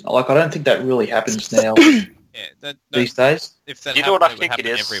did. Like, I don't think that really happens now these days. If that You know what I happened, think would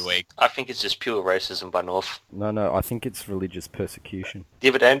it happen is? every week. I think it's just pure racism by North. No, I think it's religious persecution.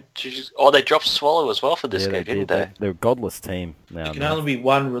 Yeah, but then, they dropped Swallow as well for this game, didn't they? They're a godless team now. There can only be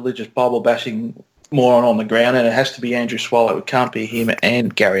one religious Bible-bashing moron on the ground, and it has to be Andrew Swallow. It can't be him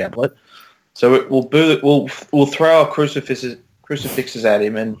and Gary Ablett. So we'll throw our crucifixes at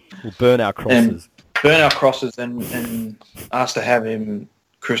him and We'll burn our crosses. And ask to have him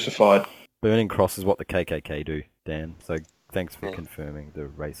crucified. Burning crosses is what the KKK do, Dan. So thanks for confirming the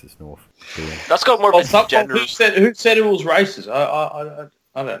racist North doing. That's got more of a gender. Who said it was racist? I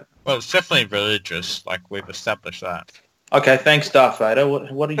don't know. Well, it's definitely religious. Like, we've established that. Okay, thanks, Darth Vader.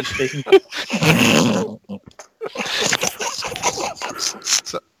 What are you speaking about?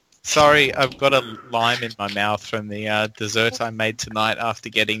 Sorry, I've got a lime in my mouth from the dessert I made tonight after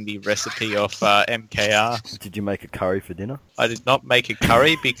getting the recipe off MKR. Did you make a curry for dinner? I did not make a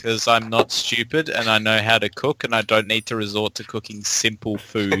curry because I'm not stupid and I know how to cook and I don't need to resort to cooking simple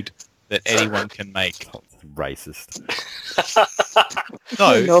food that anyone can make. Oh, racist.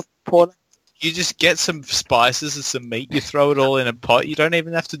 No, you just get some spices and some meat, you throw it all in a pot, you don't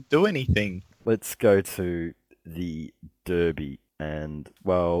even have to do anything. Let's go to the Derby. And,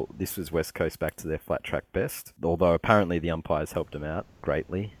 well, this was West Coast back to their flat track best. Although apparently the umpires helped them out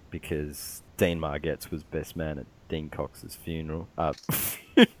greatly because Dean Margetts was best man at Dean Cox's funeral. What?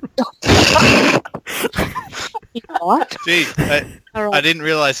 Gee, I didn't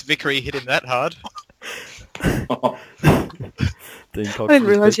realise Vickery hit him that hard. Dean Cox I didn't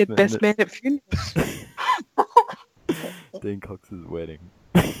realise you had best man at funeral. Dean Cox's wedding.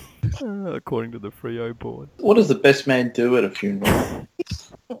 According to the Freo board. What does the best man do at a funeral?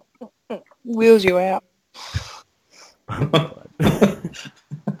 Wheels you out.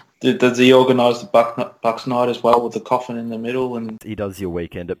 Does he organise the Bucks night as well with the coffin in the middle? And He does your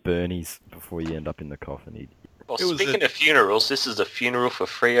weekend at Bernie's before you end up in the coffin. Well, speaking of funerals, this is a funeral for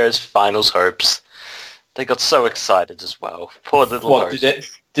Frio's finals hopes. They got so excited as well. Poor little host.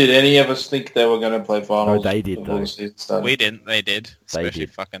 Did any of us think they were going to play finals? No, they did, though. We didn't, they did. They Especially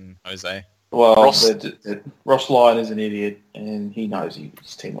did. fucking Jose. Well, Ross Lyon is an idiot, and he knows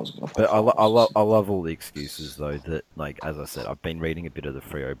his team wasn't going to play But I love all the excuses, though, that, like, as I said, I've been reading a bit of the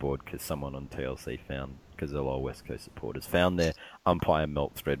Freo board because someone on TLC found, because they're all West Coast supporters, found their umpire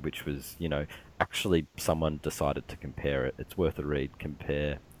melt thread, which was, actually someone decided to compare it. It's worth a read.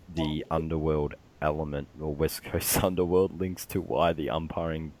 Compare the underworld element, or West Coast underworld links to why the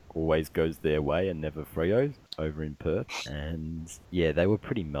umpiring always goes their way and never Freo's over in Perth. And yeah, they were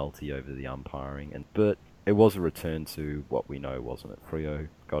pretty melty over the umpiring, but it was a return to what we know, wasn't it? Freo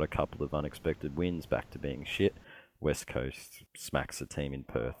got a couple of unexpected wins, back to being shit. West Coast smacks a team in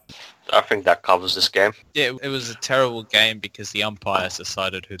Perth. I think that covers this game. Yeah, it was a terrible game because the umpires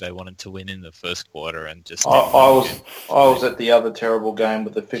decided who they wanted to win in the first quarter and just... I was at the other terrible game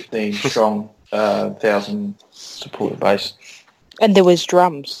with the 15-strong 1,000 supporter base. And there was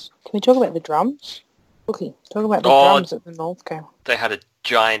drums. Can we talk about the drums? Okay, talk about the drums at the North game. They had a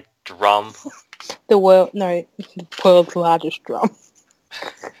giant drum. The world's largest drum.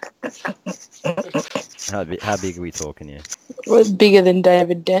 How big are we talking here? It was bigger than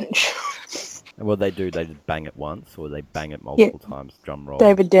David Dench. And what they just bang it once, or they bang it multiple times, drum roll?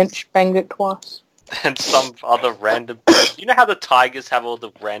 David Dench banged it twice. And some other random... You know how the Tigers have all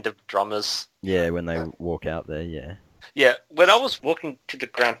the random drummers? Yeah, when they walk out there, yeah. Yeah, when I was walking to the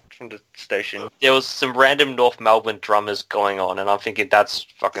ground from the station, there was some random North Melbourne drummers going on, and I'm thinking, that's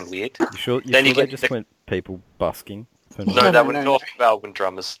fucking weird. You sure they just went people busking? No, they were North Melbourne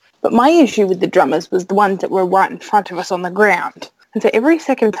drummers. But my issue with the drummers was the ones that were right in front of us on the ground. And so every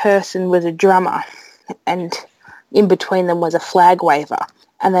second person was a drummer. And in between them was a flag waver.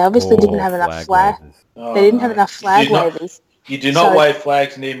 And they obviously didn't have enough flag. They didn't have enough flag wavers. You do not wave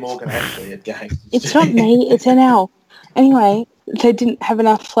flags near Morgan Ashley at games. It's not me, it's NL. Anyway, they didn't have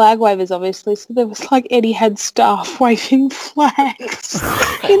enough flag wavers, obviously, so there was like Eddie had staff waving flags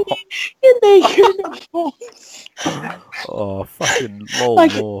in their uniforms. Oh, fucking lol.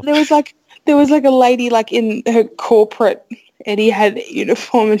 Like there was like a lady like in her corporate Eddie had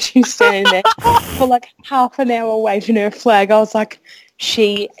uniform, and she was standing there for like half an hour waving her flag. I was like,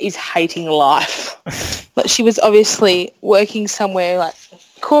 she is hating life. But she was obviously working somewhere like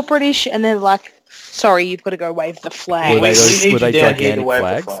corporate-ish, and they're like, sorry, you've got to go wave the flag. Were they gigantic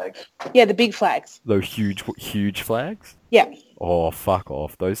flags? Yeah, the big flags. Those huge flags? Yeah. Oh, fuck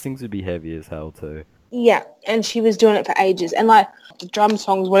off. Those things would be heavy as hell too. Yeah, and she was doing it for ages. And like the drum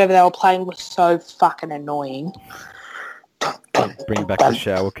songs, whatever they were playing, was so fucking annoying. Bring back the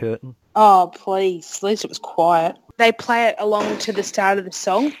shower curtain. Oh, please. At least it was quiet. They play it along to the start of the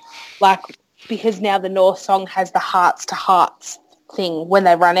song, like, because now the North song has the hearts to hearts thing. When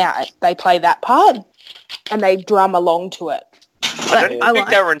they run out, they play that part, and they drum along to it. I don't think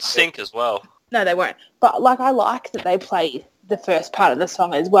they were in sync as well. No, they weren't. But, like, I like that they play the first part of the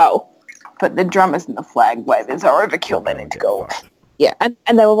song as well. But the drummers and the flag wavers are overkill. They need to go. Yeah, and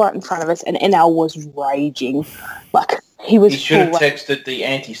they were right in front of us, and NL was raging. Like, he should have texted the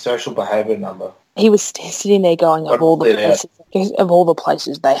antisocial behaviour number. He was sitting there going, of all the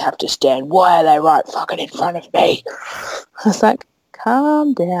places they have to stand, why are they right fucking in front of me? I was like,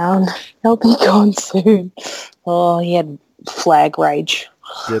 calm down. They'll be gone soon. Oh, he had flag rage.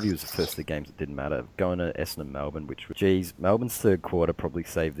 Derby was the first of the games that didn't matter. Going to Essendon Melbourne, Melbourne's third quarter probably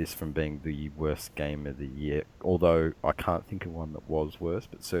saved this from being the worst game of the year. Although I can't think of one that was worse,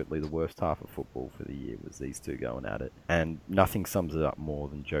 but certainly the worst half of football for the year was these two going at it. And nothing sums it up more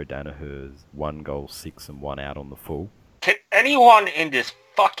than Joe Danaher's 1 goal, 6 and 1 out on the full. Can anyone in this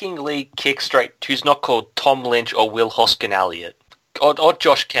fucking league kick straight who's not called Tom Lynch or Will Hoskin-Elliott? Or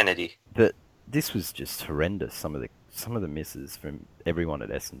Josh Kennedy? But this was just horrendous, some of the misses from everyone at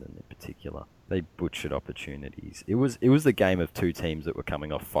Essendon in particular. They butchered opportunities. It was the game of two teams that were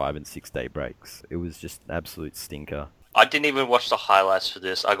coming off 5 and 6 day breaks. It was just an absolute stinker. I didn't even watch the highlights for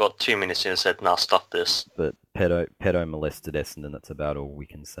this. I got 2 minutes in and said, nah, stuff this. But Pedo molested Essendon, that's about all we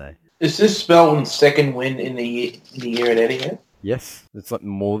can say. Is this Melbourne's second win in the year at Etihad? Yes, it's like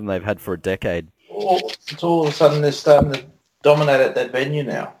more than they've had for a decade. It's all of a sudden they're starting to dominate at that venue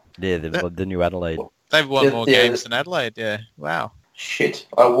now. Yeah, the new Adelaide. They've won more games than Adelaide, yeah. Wow. Shit,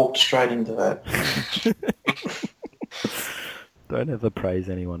 I walked straight into that. Don't ever praise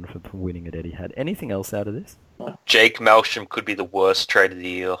anyone for winning at Etihad. Anything else out of this? Jake Melsham could be the worst trade of the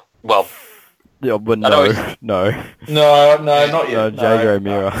year. Well, yeah, but no. No, not yet. No, Jago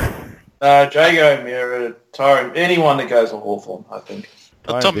O'Meara. Jago O'Meara, Tyrone, anyone that goes to Hawthorn, I think.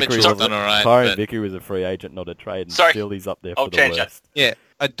 Tom Mitchell's done alright. Tyrone Vicky was a free agent, not a trade, and still he's up there for the worst. Yeah,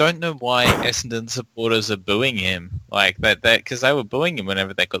 I don't know why Essendon supporters are booing him like that because they were booing him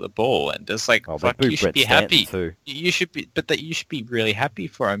whenever they got the ball, and just like, fuck, you should be happy. Too. You should be really happy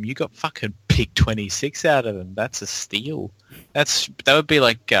for him. You got fucking pick 26 out of him. That's a steal. That would be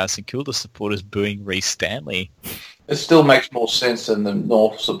like St Kilda supporters booing Reece Stanley. It still makes more sense than the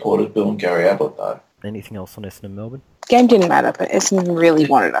North supporters booing Gary Ablett, though. Anything else on Essendon Melbourne? Game didn't matter, but Essendon really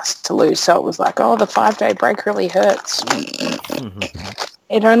wanted us to lose, so it was like, oh, the 5-day break really hurts.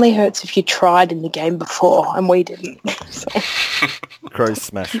 It only hurts if you tried in the game before, and we didn't. So. Crows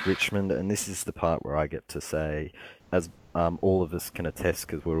smashed Richmond, and this is the part where I get to say, as all of us can attest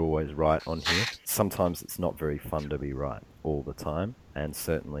because we're always right on here, sometimes it's not very fun to be right all the time, and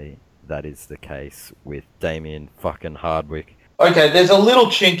certainly that is the case with Damien fucking Hardwick. Okay, there's a little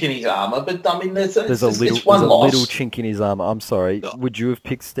chink in his armour, but I mean, there's a little chink in his armour. I'm sorry. Would you have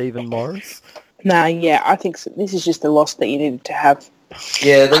picked Stephen Morris? Nah, yeah, I think so. This is just the loss that you needed to have.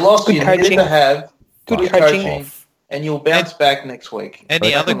 Yeah, the loss you needed to have. Good coaching. And you'll bounce back next week.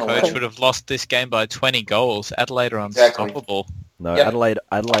 Any other coach would have lost this game by 20 goals. Adelaide are unstoppable. No, yep.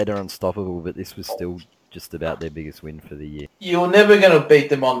 Adelaide are unstoppable, but this was still just about their biggest win for the year. You're never going to beat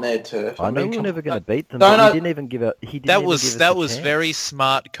them on their turf. I know we're never going to beat them, but he didn't even give a That was very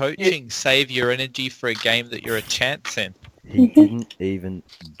smart coaching. Yeah. Save your energy for a game that you're a chance in. He didn't even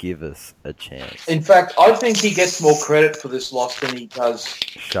give us a chance. In fact, I think he gets more credit for this loss than he does.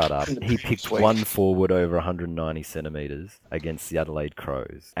 Shut up. He picked one forward over 190 centimetres against the Adelaide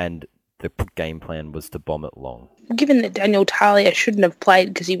Crows, and the game plan was to bomb it long. Given that Daniel Talia shouldn't have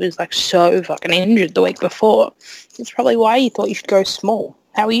played because he was like so fucking injured the week before, it's probably why you thought you should go small.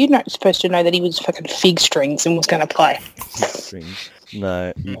 How were you not supposed to know that he was fucking fig strings and was going to play? Strings.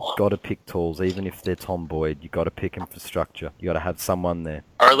 No, you got to pick tools, even if they're Tom Boyd. You got to pick them for structure. You got to have someone there.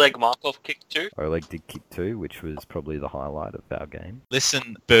 Oleg Markov kicked 2. Oleg did kick 2, which was probably the highlight of our game.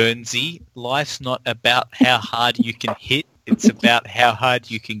 Listen, Burnsy, life's not about how hard you can hit. It's about how hard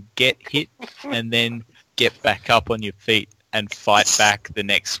you can get hit and then get back up on your feet and fight back the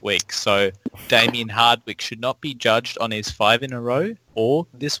next week. So Damien Hardwick should not be judged on his 5 in a row or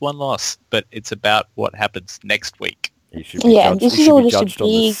this one loss, but it's about what happens next week. He should be judged, this he is should all be just a judged on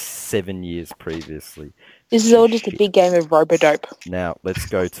the big... 7 years previously. This is all just a big game of robo-dope. Now, let's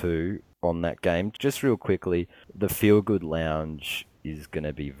go to, on that game, just real quickly, the Feel Good Lounge is going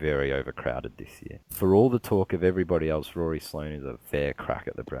to be very overcrowded this year. For all the talk of everybody else, Rory Sloane is a fair crack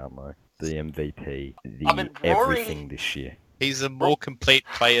at the Brownlow. The MVP, everything this year. He's a more complete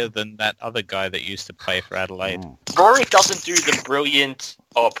player than that other guy that used to play for Adelaide. Rory doesn't do the brilliant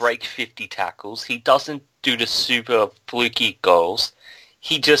break 50 tackles. He doesn't do the super fluky goals.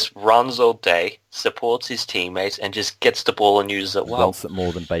 He just runs all day, supports his teammates, and just gets the ball and uses it well. Welts it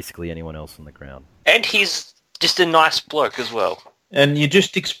more than basically anyone else on the ground. And he's just a nice bloke as well. And you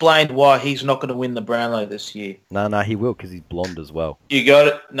just explained why he's not going to win the Brownlow this year. No, he will because he's blonde as well. You got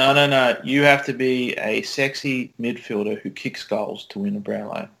it. No. You have to be a sexy midfielder who kicks goals to win a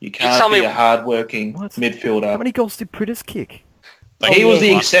Brownlow. You can't be a hard-working midfielder. How many goals did Priddis kick? He was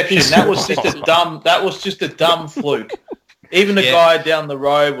the exception. That was just a dumb fluke. Even the guy down the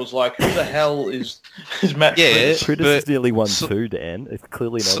road was like, "Who the hell is Matt?" Yeah, Priddis has nearly won 2, Dan. It's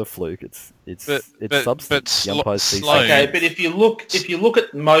clearly not a fluke. It's substance. The umpires see Sloane. Okay, but if you look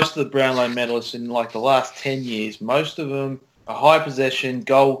at most of the Brownlow medalists in like the last 10 years, most of them are high possession,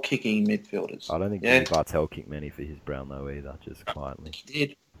 goal kicking midfielders. I don't think Jimmy Bartel kicked many for his Brownlow either. Just quietly. He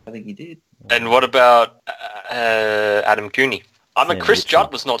did. I think he did. And what about Adam Cooney? I mean, Sam Chris Mitchell.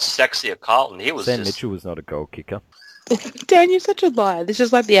 Judd was not sexy at Carlton. He was Sam just... Mitchell was not a goal kicker. Dan, you're such a liar. This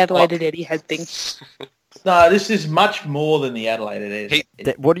is like the Adelaide and Etihad thing. No, this is much more than the Adelaide.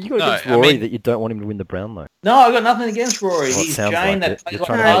 What do you got against Rory that you don't want him to win the Brownlow? No, I got nothing against Rory. Well, He's sounds Jane like that plays You're like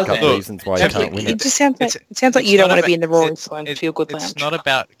trying to make Tarzan. up reasons why you can't win It it. just sounds like you don't want to be in the Rory Sloane Feel Good Lounge.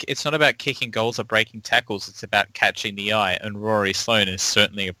 It's not about kicking goals or breaking tackles. It's about catching the eye. And Rory Sloane is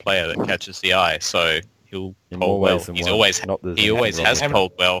certainly a player that catches the eye. So he'll poll well. He always has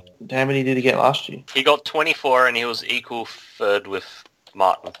polled well. How many did he get last year? He got 24 and he was equal third with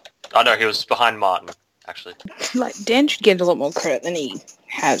Martin. Oh no, he was behind Martin, actually. Like, Dan should get a lot more credit than he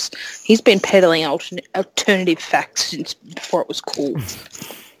has. He's been peddling alternative facts since before it was cool.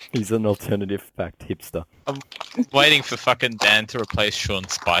 He's an alternative fact hipster. I'm waiting for fucking Dan to replace Sean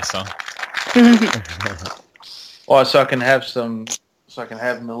Spicer. Oh, so I can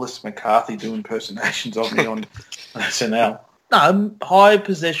have Melissa McCarthy do impersonations of me on SNL. No, high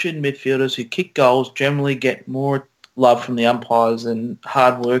possession midfielders who kick goals generally get more love from the umpires than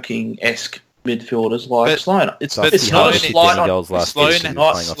hard-working-esque midfielders like Sloane. It's not a slight on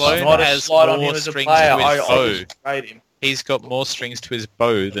him as a player. I rate him. He's got more strings to his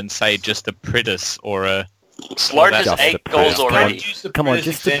bow than, say, just a Priddis or a... Sloane has 8 goals already. Come on,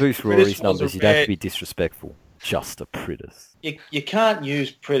 just to boost Rory's numbers, you'd have to be disrespectful. Just a Priddis. You can't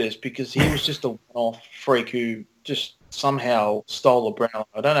use Priddis because he was just a one-off freak who just somehow stole a Brownlow.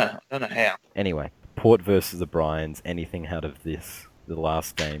 I don't know how. Anyway, Port versus the Bryans. Anything out of this? The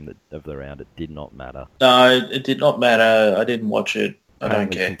last game of the round, it did not matter. No, it did not matter. I didn't watch it. I don't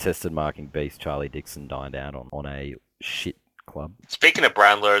care. Contested marking beast Charlie Dixon dined out on a shit club. Speaking of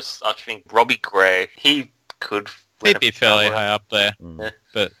Brownlows, I think Robbie Gray, he could win. He'd be fairly high up there.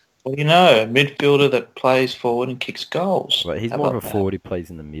 But well, a midfielder that plays forward and kicks goals. But he's more of a forward. He plays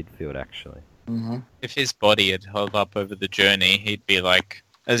in the midfield, actually. Mm-hmm. If his body had held up over the journey, he'd be like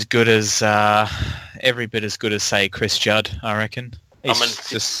as good as every bit as good as, say, Chris Judd, I reckon. He's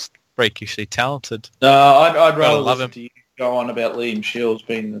just freakishly talented. No, I'd rather love listen him. to you go on about Liam Shields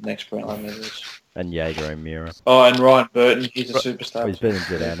being the next Brownlow medalist. And Jaeger O'Meara. Oh, and Ryan Burton, he's a superstar. Oh, he's better than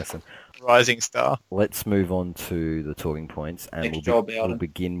Jed Anderson. Rising star. Let's move on to the talking points, and we'll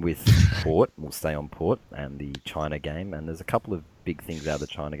begin with Port. We'll stay on Port and the China game, and there's a couple of big things out of the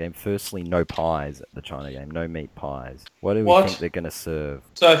China game. Firstly, no pies at the China game, no meat pies. What do we think they're going to serve?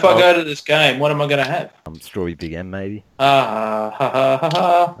 So if I go to this game, what am I going to have? Strawberry Big M, maybe? No,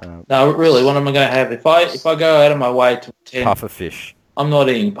 really, what am I going to have? If I go out of my way to attend... Puffer fish. I'm not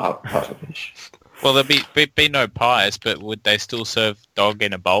eating puffer fish. Well, there'd be no pies, but would they still serve dog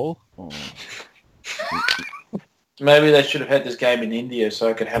in a bowl? Maybe they should have had this game in India so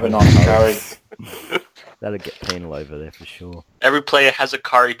I could have a nice curry. That'll get penal over there for sure. Every player has a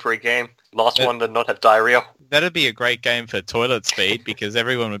curry pre-game. Last one to not have diarrhea. That'd be a great game for toilet speed because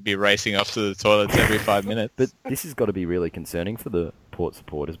everyone would be racing off to the toilets every 5 minutes. But this has got to be really concerning for the Port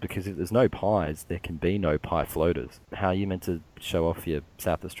supporters because if there's no pies, there can be no pie floaters. How are you meant to show off your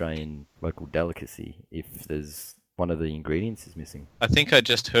South Australian local delicacy if there's one of the ingredients is missing? I think I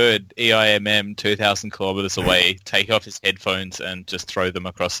just heard EIMM 2,000 kilometres away take off his headphones and just throw them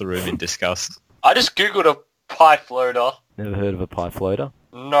across the room in disgust. I just googled a pie floater. Never heard of a pie floater?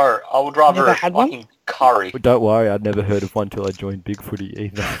 No, I would rather Never a had one? fucking curry. Well, don't worry, I'd never heard of one till I joined Bigfooty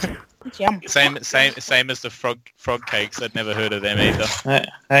either. Yum. Same as the frog cakes. I'd never heard of them either.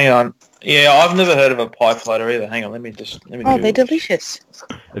 Hang on. Yeah, I've never heard of a pie floater either. Hang on, let me Oh, Google they're it. delicious.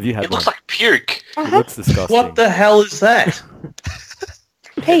 Have you had It one? looks like puke. It looks disgusting. What the hell is that?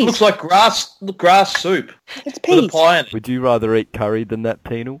 It Peas. looks like grass soup It's with a peas. pie in it. Would you rather eat curry than that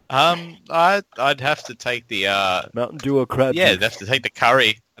penal? I'd have to take the Mountain Dew or crab? yeah, juice? I'd have to take the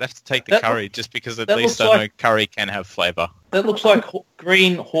curry. I'd have to take the That curry just because at that least looks I know like- curry can have flavour. That looks like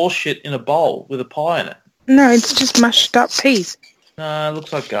green horse shit in a bowl with a pie in it. No, it's just mashed up peas. No, it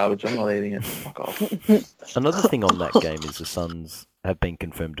looks like garbage. I'm not eating it. Fuck off. Another thing on that game is the Suns have been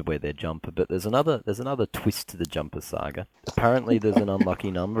confirmed to wear their jumper, but there's another twist to the jumper saga. Apparently, there's an unlucky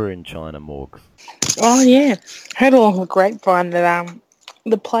number in China, Morgs. Oh yeah, heard along the grapevine that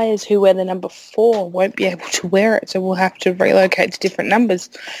the players who wear the number 4 won't be able to wear it, so we'll have to relocate to different numbers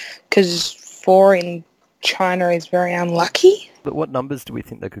because 4 in China is very unlucky. But what numbers do we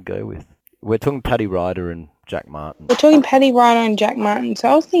think they could go with? We're talking Paddy Ryder and Jack Martin. We're talking Paddy Ryder and Jack Martin, so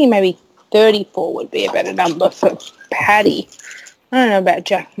I was thinking maybe 34 would be a better number for Paddy. I don't know about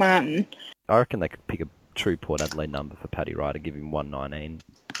Jack Martin. I reckon they could pick a true Port Adelaide number for Paddy Ryder, give him 119.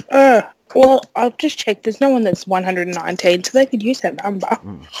 Well, I've just checked. There's no one that's 119, so they could use that number.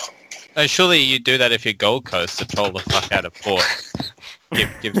 Surely you do that if you're Gold Coast to troll the fuck out of Port.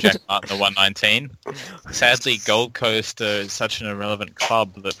 Give Jack Martin the 119. Sadly, Gold Coast is such an irrelevant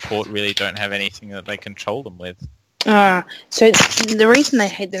club that Port really don't have anything that they control them with. So the reason they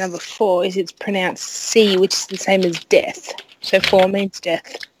hate the number 4 is it's pronounced C, which is the same as death. So 4 means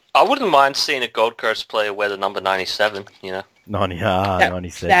death. I wouldn't mind seeing a Gold Coast player wear the number 97, you know.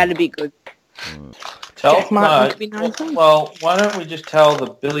 97. That'd be good. Jack Martin would be 19. Well, why don't we just tell the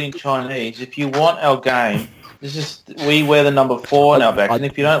billion Chinese, if you want our game, we wear the number 4 on our backs, and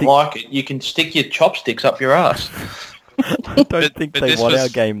if you don't like it, you can stick your chopsticks up your ass. I don't think but they this want was- our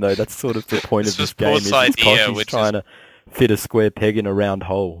game, though. That's sort of the point of this this game. was Is Port's idea, Kochi's which trying to fit a square peg in a round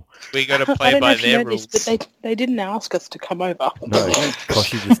hole. We got to I play don't know by if you their know rules. this, but they didn't ask us to come over. No,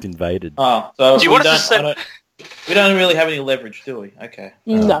 Kochi just invaded. Oh, so Do you we want us to don't, we don't really have any leverage, do we? Okay.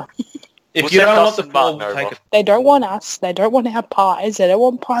 No. If We'll you send don't want the Dustin 4, Martin we'll take over. it. They don't want us. They don't want our pies. They don't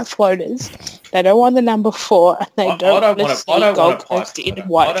want pie floaters. They don't want the number 4. And they I don't don't want to want see I don't Gold want a pie Coast in floater.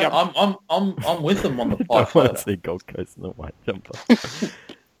 white I jumper. don't- I'm with them on the I pie don't want floater. to see Gold Coast in the white jumper.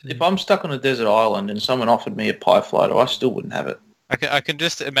 If I'm stuck on a desert island and someone offered me a pie floater, I still wouldn't have it. I can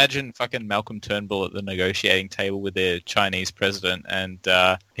just imagine fucking Malcolm Turnbull at the negotiating table with their Chinese president, and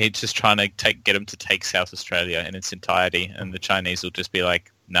he's just trying to get him to take South Australia in its entirety, and the Chinese will just be like,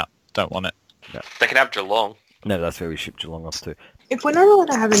 no, don't want it. They can have Geelong. No, that's where we ship Geelong off to. If we're not allowed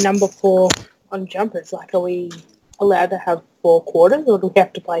to have a number 4 on jumpers, like, are we allowed to have 4 quarters, or do we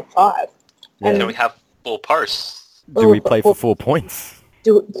have to play 5? Yeah. Can we have 4 posts? Do we play for 4 points?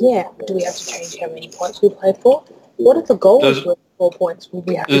 Do we have to change how many points we play for? What if a goal is worth 4 points? Will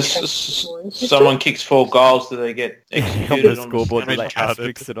we have to change the scoring system? Someone kicks 4 goals, do they get On executed the on scoreboard, do screen they carded.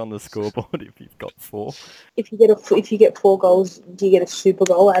 asterisk it on the scoreboard if you've got 4? If you get 4 goals, do you get a super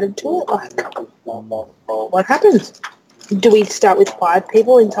goal added to it? Like, what happens? Do we start with 5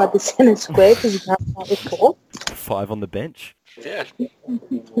 people inside the centre square because you can't start with 4? 5 on the bench? Yeah.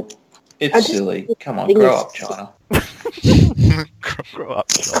 It's silly. Come on, think grow it's- up, China. Grow up,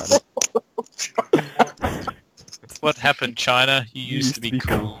 China. What happened, China? You used to be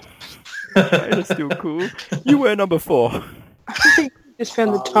cool. China's still cool. You were number 4. Just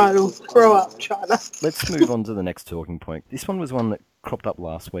found the title. Grow up, China. Let's move on to the next talking point. This one was one that cropped up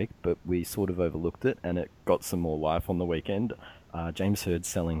last week, but we sort of overlooked it, and it got some more life on the weekend. James Hurd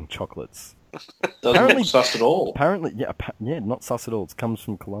selling chocolates. Doesn't Apparently- look sus at all. Apparently, yeah, not sus at all. It comes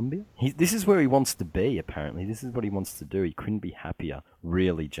from Colombia. This is where he wants to be, apparently. This is what he wants to do. He couldn't be happier.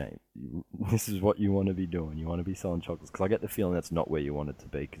 Really, James. This is what you want to be doing. You want to be selling chocolates. Because I get the feeling that's not where you wanted to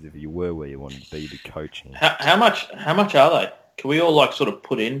be. Because if you were where you wanted to be, you'd be coaching. How much are they? Can we all sort of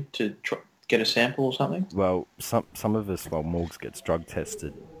put in to get a sample or something? Well, some of us, Morgs gets drug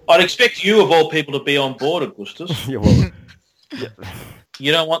tested. I'd expect you of all people to be on board, Augustus. Yeah, well, yeah.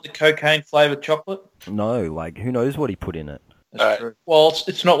 You don't want the cocaine flavoured chocolate? No, like, who knows what he put in it? That's Alright. true. Well,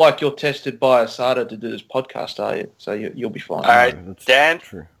 it's not like you're tested by Asada to do this podcast, are you? So you'll be fine. Alright, No, that's Dan,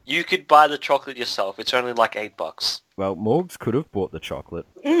 true. you could buy the chocolate yourself. It's only like $8. Well, Morgs could have bought the chocolate.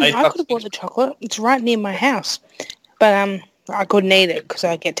 I could have bought the chocolate. It's right near my house. But I couldn't eat it because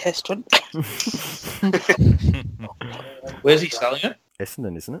I get tested. Where's he selling it?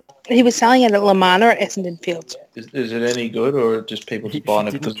 Essendon, isn't it? He was selling it at Lamana at Essendon Fields. Is it any good, or just people just buying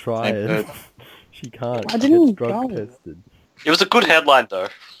it She because didn't try it. She can't. I She didn't gets drug go. tested. It was a good headline, though.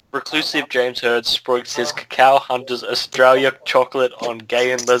 Reclusive James Hurd spruiks his cacao hunters Australia chocolate on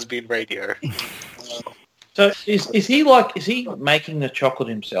gay and lesbian radio. So is he making the chocolate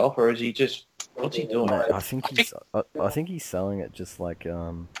himself, or is he just what's he doing? No, I think he's selling it just like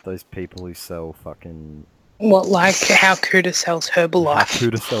those people who sell fucking. What, like how Kuda sells Herbalife?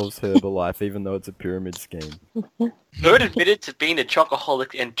 Kuda sells Herbalife, even though it's a pyramid scheme. Hurd admitted to being a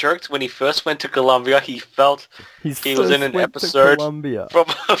chocoholic and jerked when he first went to Colombia. He felt he was in an episode from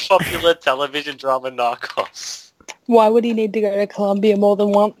a popular television drama Narcos. Why would he need to go to Colombia more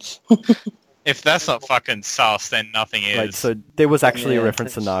than once? If that's not fucking sus, then nothing is. Right, so there was actually a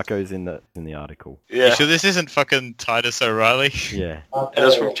reference to Narcos in the article. Yeah, You sure this isn't fucking Titus O'Reilly? Yeah. and it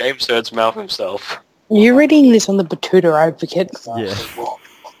was from James Hurd's mouth himself. You're reading this on the Batuta Advocate. Yeah.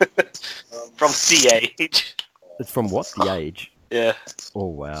 From CH. It's from what? The Age? Yeah. Oh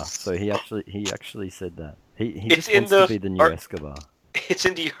wow. So he actually said that. He It's just in wants the- to be the new Escobar. It's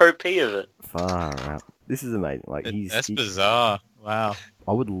in the OP of it. Far out. This is amazing. Like That's bizarre. Wow.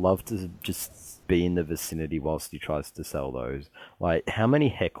 I would love to just be in the vicinity whilst he tries to sell those. Like, how many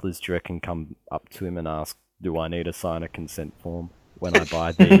hecklers do you reckon come up to him and ask, "Do I need to sign a consent form when I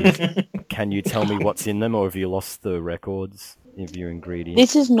buy these? Can you tell me what's in them, or have you lost the records of your ingredients?"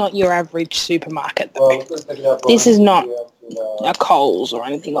 This is not your average supermarket, though. This is not a Coles or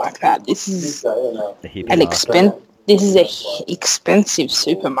anything like that. This is The hippie an market. This is a expensive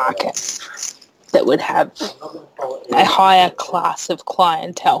supermarket that would have a higher class of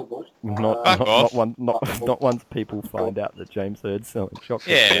clientele. Fuck off. Not once people find out that James Hurd's selling chocolate.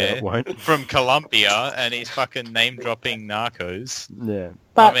 Yeah. It won't. From Colombia, and he's fucking name-dropping Narcos. Yeah.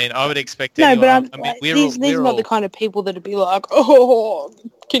 But I mean, I would expect no, anyone... but we're these are all- not the kind of people that would be like, "Oh,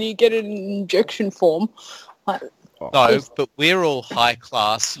 can you get an injection form?" Like, No, but we're all high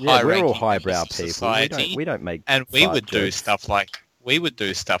class, Yeah, high we're all ranking highbrow members of people. society, We don't make. and we fart would do jokes. stuff like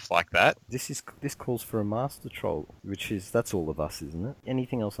that. This calls for a master troll, that's all of us, isn't it?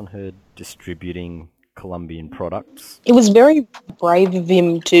 Anything else on her distributing Colombian products? it was very brave of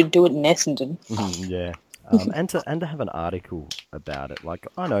him to do it in Essendon. Yeah. And to have an article about it. Like,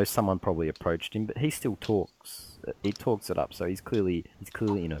 I know someone probably approached him, but he still talks. He talks it up, so he's clearly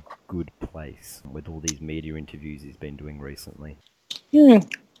in a good place with all these media interviews he's been doing recently.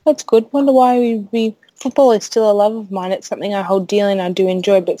 That's good. Wonder why football is still a love of mine. It's something I hold dearly and I do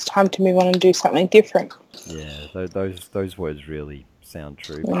enjoy, but it's time to move on and do something different. Yeah, those words really sound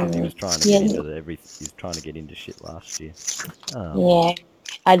true, because he was trying to get into he's trying to get into shit last year. Yeah,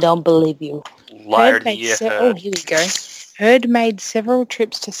 I don't believe you. Liar Hurd to made you, oh, Hurd. here we go. Hurd made several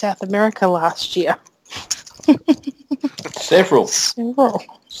trips to South America last year. Several.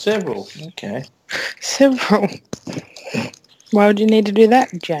 Several. Okay. Several. Why would you need to do that,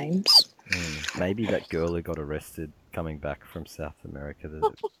 James? Maybe that girl who got arrested coming back from South America,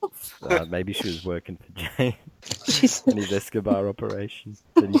 maybe she was working for James She's and his Escobar operation.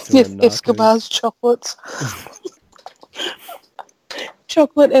 That he's selling narcos. Escobar's chocolates.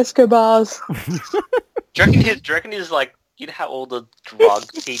 Chocolate Escobars. Do you reckon he's like, you know how all the drug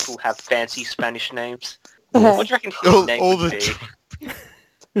people have fancy Spanish names? Okay. What do you reckon his name all would the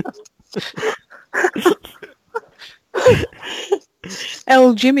be?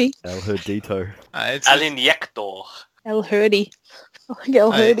 El Jimmy. El Herdito. It's, Al Inyector. El Hurdy. I like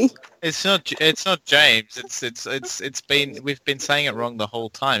El Hurdy. it's not James. We've been saying it wrong the whole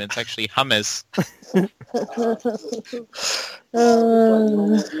time. It's actually Hummus.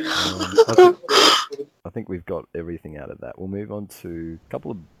 I think we've got everything out of that. We'll move on to a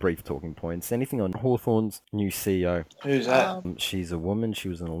couple of brief talking points. Anything on Hawthorn's new CEO? Who's that? She's a woman. She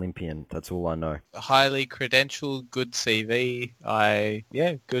was an Olympian. That's all I know. Highly credentialed, good CV.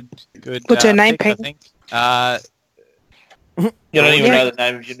 Good. What's her name, pick, I Pete? think. You don't even Yeah. know the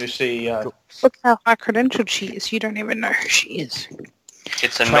name of your new CEO. Look how high credentialed she is. You don't even know who she is.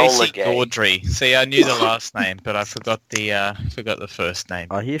 It's a Nola Tracy gay. Gaudry. See, I knew the last name, but I forgot the first name.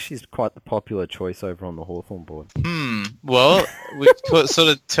 I hear she's quite the popular choice over on the Hawthorn board. Well, we've sort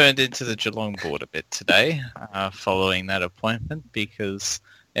of turned into the Geelong board a bit today, following that appointment, because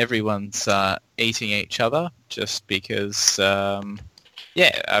everyone's eating each other just because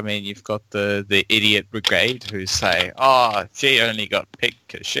Yeah, I mean, you've got the idiot brigade who say, oh, she only got picked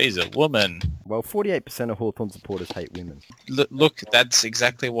because she's a woman. Well, 48% of Hawthorn supporters hate women. Look, that's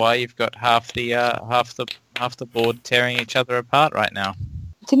exactly why you've got half the board tearing each other apart right now.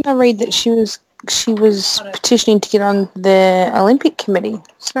 Didn't I read that she was petitioning to get on the Olympic committee?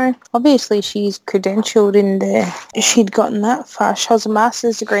 So obviously she's credentialed in there. She'd gotten that far. She has a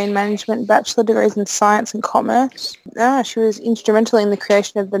master's degree in management, bachelor degrees in science and commerce. She was instrumental in the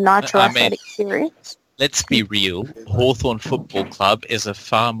creation of the Nitro Athletic Series. Let's be real. Hawthorn Football Club is a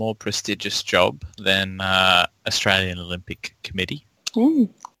far more prestigious job than Australian Olympic Committee. Mm.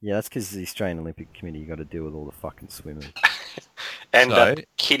 Yeah, that's because the Australian Olympic Committee, you got to deal with all the fucking swimming. And So,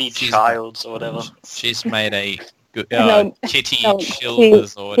 Kitty Childs or whatever. She's made a good Kitty no,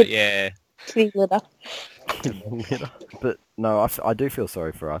 Childers or whatever. Yeah. Kitty litter. But no, I do feel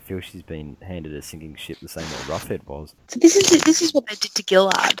sorry for her. I feel she's been handed a sinking ship the same way Roughhead was. So this is what they did to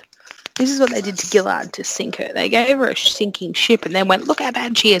Gillard. This is what they did to Gillard to sink her. They gave her a sinking ship and then went, look how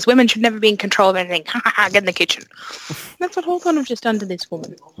bad she is. Women should never be in control of anything. Ha ha ha, get in the kitchen. That's what Hawthorn have just done to this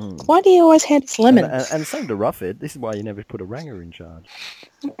woman. Why do you always hand us lemons? And same to Roughhead. This is why you never put a Ranger in charge.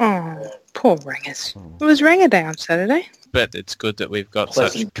 Oh, poor Rangers. It was Ranger Day on Saturday. But it's good that we've got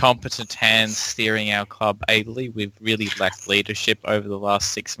such competent hands steering our club ably. We've really lacked leadership over the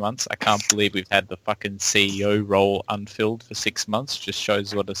last 6 months. I can't believe we've had the fucking CEO role unfilled for 6 months. Just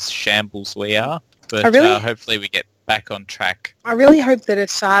shows what a shambles we are. But hopefully we get back on track. I really hope that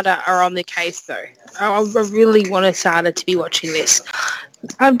Asada are on the case, though. I really want Asada to be watching this.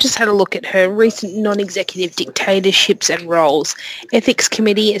 I've just had a look at her recent non-executive dictatorships and roles. Ethics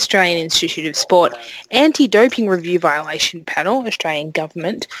Committee, Australian Institute of Sport. Anti-Doping Review Violation Panel, Australian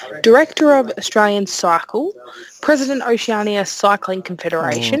Government. Director of Australian Cycle. President Oceania Cycling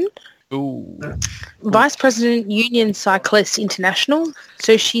Confederation. Ooh. Vice President Union Cyclists International.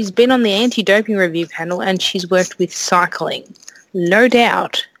 So she's been on the Anti-Doping Review Panel and she's worked with cycling. No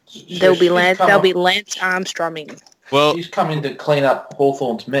doubt there'll be Lance Armstronging. Well, she's coming to clean up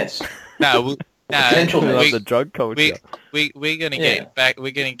Hawthorn's mess. The drug culture. We're gonna get back.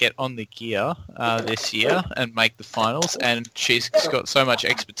 We're gonna get on the gear this year and make the finals. And she's got so much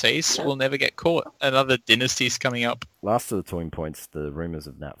expertise, we'll never get caught. Another dynasty's coming up. Last of the talking points: the rumours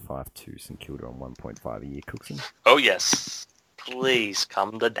of Nat 5-2 St Kilda on 1.5 a year. Cookson. Oh yes, please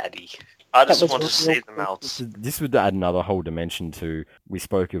come to daddy. I just want to see them out. This would add another whole dimension to, we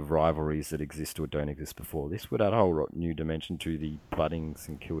spoke of rivalries that exist or don't exist before. This would add a whole new dimension to the budding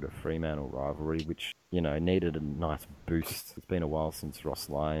St Kilda Fremantle rivalry, which, needed a nice boost. It's been a while since Ross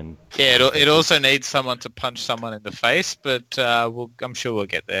Lyon. Yeah, it also needs someone to punch someone in the face, but I'm sure we'll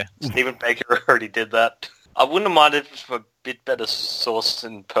get there. Stephen Baker already did that. I wouldn't have minded if it was a bit better source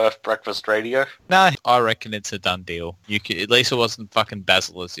in Perth Breakfast Radio. No, I reckon it's a done deal. At least it wasn't fucking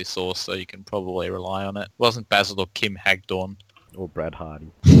Basil as your source, so you can probably rely on it. It wasn't Basil or Kim Hagdorn. Or Brad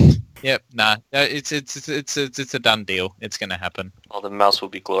Hardy. Yep, it's a done deal. It's going to happen. Oh, the mouse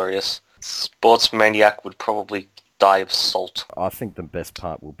would be glorious. Sports Maniac would probably die of salt. I think the best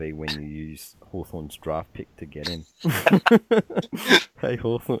part will be when you use Hawthorn's draft pick to get in. Hey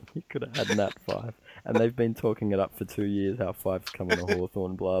Hawthorn, you could have had Nat 5. And they've been talking it up for 2 years, how 5's coming to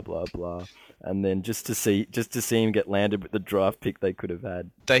Hawthorn, blah, blah, blah. And then just to see him get landed with the draft pick they could have had.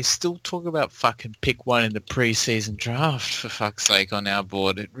 They still talk about fucking pick 1 in the pre-season draft, for fuck's sake, on our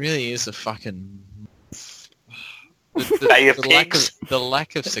board. It really is a fucking... The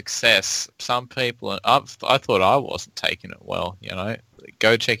lack of success. Some people... I thought I wasn't taking it well,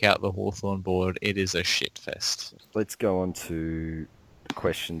 Go check out the Hawthorn board. It is a shit fest. Let's go on to...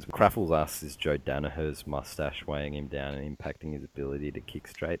 questions. Craffles asks, is Joe Danaher's mustache weighing him down and impacting his ability to kick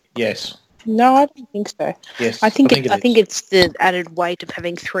straight? Yes. No, I don't think so. Yes. I think it's the added weight of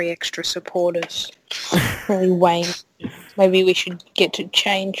having 3 extra supporters really weighing. Maybe we should get to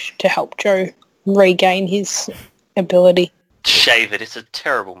change to help Joe regain his ability. Shave it. It's a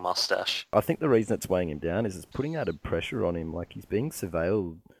terrible mustache. I think the reason it's weighing him down is it's putting added pressure on him. Like, he's being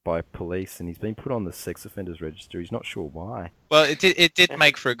surveilled by police and he's been put on the sex offenders register. He's not sure why. Well, it did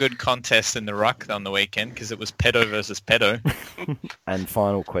make for a good contest in the ruck on the weekend because it was pedo versus pedo. And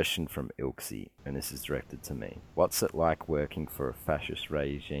final question from Ilksy, and this is directed to me. What's it like working for a fascist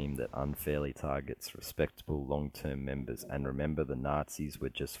regime that unfairly targets respectable long-term members? And remember, the Nazis were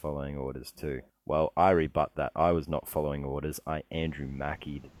just following orders too. Well, I rebut that. I was not following orders. I Andrew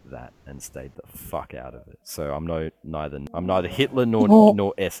Mackey'd that and stayed the fuck out of it. So I'm neither Hitler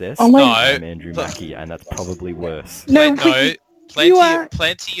nor SS. Oh I'm Andrew Mackey, and that's probably worse. No,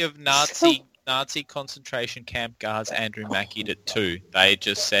 plenty of Nazi Nazi concentration camp guards Andrew Mackey at 2. They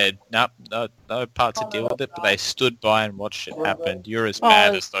just said, nope, no part to deal with it, but they stood by and watched it happen. You're as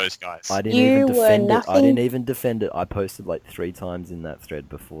bad as those guys. I didn't You even were defend it. I nothing- didn't even defend it. I posted like 3 times in that thread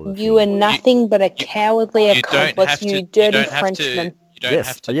before the You were thing. nothing but a cowardly accomplice, you dirty Frenchman. You don't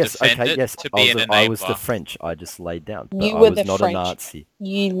have to defend it to be an enabler. I was the French. I just laid down. But You I were was the not French. a Nazi.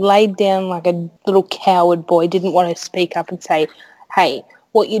 You laid down like a little coward boy, didn't want to speak up and say, hey,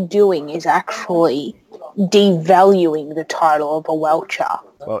 what you're doing is actually devaluing the title of a Welcher.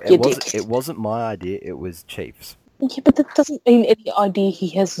 Well, You dick. it wasn't my idea. It was Chief's. Yeah, but that doesn't mean any idea he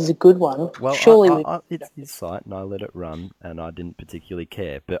has is a good one. Well, Surely it's his site, and I let it run, and I didn't particularly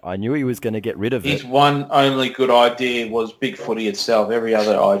care. But I knew he was going to get rid of His it. one only good idea was Bigfooty itself. Every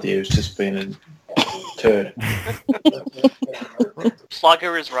other idea has just been a turd.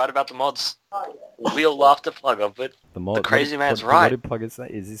 Plugger is right about the mods. We all laughed at Plugger, but the crazy man's right. What did Plugger say?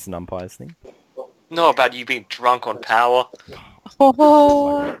 Is this an umpire's thing? No, about you being drunk on power.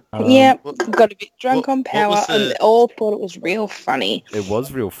 Oh, yeah, got a bit drunk on what power was and the- all thought it was real funny. It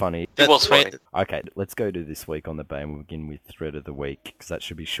was real funny. It was funny. Okay, let's go to this week on the Bay and we'll begin with Thread of the Week, because that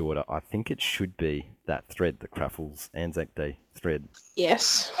should be shorter. I think it should be that thread, the Craffles Anzac Day thread.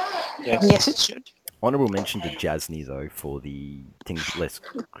 Yes. Yes. Yes, it should. Honourable mention to Jasny, though, for the things less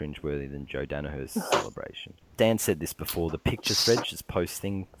cringeworthy than Joe Danaher's celebration. Dan said this before, the picture threads, just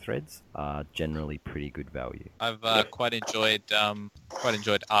posting threads, are generally pretty good value. I've quite enjoyed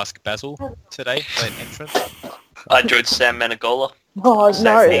Ask Basil today, late entrance. I enjoyed Sam Menegola. Oh, Sam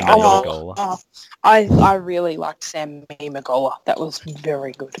no. Menegola. I really liked Sam Memegola. That was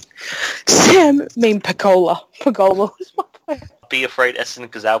very good. Sam Pagola. Pagola was my player. Be afraid Essen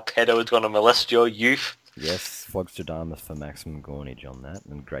Gazelle pedo is going to molest your youth. Yes, Flogstradamus for maximum Gornage on that,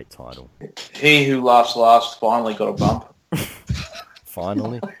 and great title. He who laughs last finally got a bump.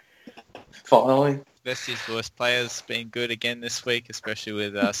 Finally. Finally. Vesti's voice players being good again this week, especially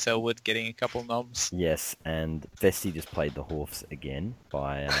with Selwood getting a couple noms. Yes, and Vesti just played the horse again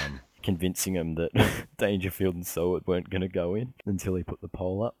by convincing him that Dangerfield and Selwood weren't going to go in until he put the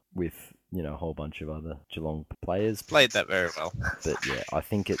poll up with, you know, a whole bunch of other Geelong players. Played that very well. But yeah, I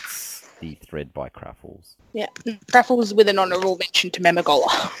think it's the thread by Craffles. Yeah, Raffles with an honourable mention to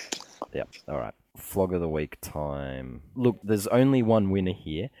Memegola. Yep, alright. Flog of the week time. Look, there's only one winner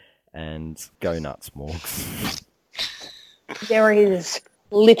here, and go nuts, Morgs. There is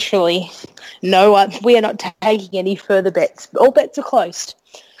literally no one. We are not taking any further bets. All bets are closed.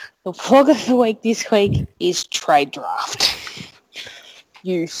 The flog of the week this week is trade draft.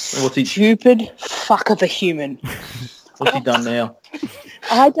 You stupid fuck of a human. What's he done now?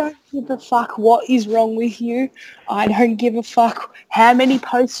 I don't give a fuck what is wrong with you. I don't give a fuck how many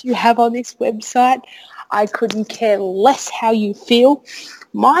posts you have on this website. I couldn't care less how you feel.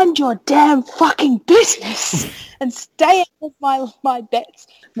 Mind your damn fucking business and stay out of my bets.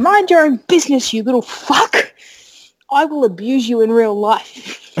 Mind your own business, you little fuck. I will abuse you in real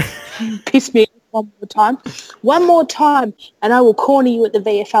life. Piss me off one more time, and I will corner you at the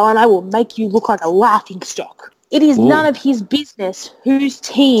VFL and I will make you look like a laughing stock. It is none of his business whose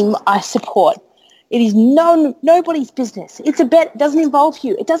team I support. It is nobody's business. It's a bet. It doesn't involve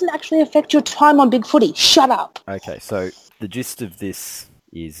you. It doesn't actually affect your time on Bigfooty. Shut up. Okay, so the gist of this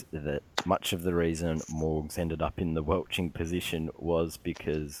is that much of the reason Morgs ended up in the welching position was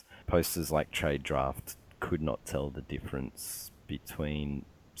because posters like Trade Draft could not tell the difference between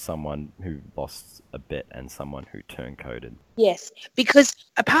someone who lost a bet and someone who turncoated. Yes, because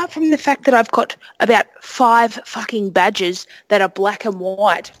apart from the fact that I've got about 5 fucking badges that are black and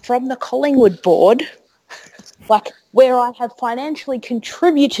white from the Collingwood board, like where I have financially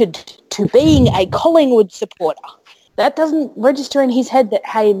contributed to being a Collingwood supporter, that doesn't register in his head that,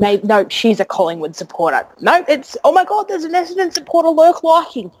 hey, mate, no, she's a Collingwood supporter. No, it's, oh my God, there's an Essendon supporter lurk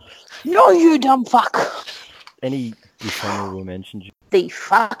liking. No, you dumb fuck. Any dishonourable mentions? The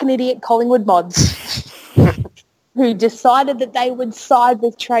fucking idiot Collingwood mods who decided that they would side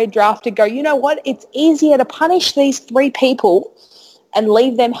with Trade Draft and go, you know what, it's easier to punish these 3 people and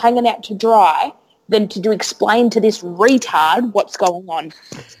leave them hanging out to dry than to explain to this retard what's going on.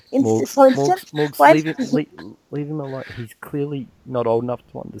 Morgs, leave him alone. He's clearly not old enough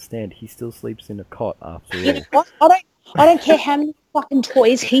to understand. He still sleeps in a cot after all. You know what? I don't care how many fucking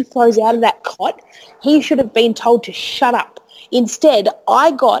toys he throws out of that cot. He should have been told to shut up. Instead,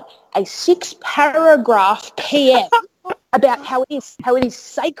 I got a 6-paragraph PM about how it is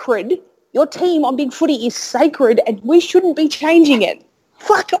sacred. Your team on Bigfooty is sacred and we shouldn't be changing it.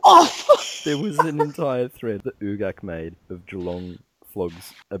 Fuck off. There was an entire thread that Ugak made of Geelong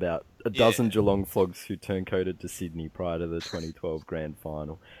flogs about a dozen Geelong flogs who turncoated to Sydney prior to the 2012 Grand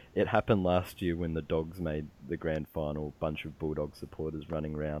Final. It happened last year when the Dogs made the Grand Final, bunch of Bulldog supporters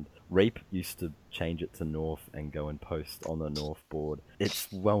running around. Reap used to change it to North and go and post on the North board. It's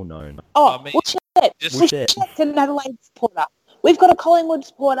well known. Oh, I mean, Woodshet's an Adelaide supporter. We've got a Collingwood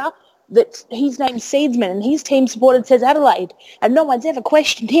supporter that his name's Seedsman, and his team supported says Adelaide, and no one's ever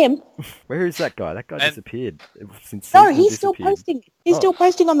questioned him. Where is that guy? That guy disappeared. Since No, Seedsman he's still disappeared. posting. He's still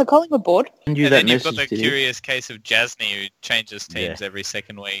posting on the Collingwood board. And then you've got the curious case of Jasny who changes teams every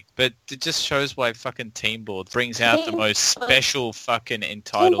second week. But it just shows why fucking Team Board brings out the most special fucking Team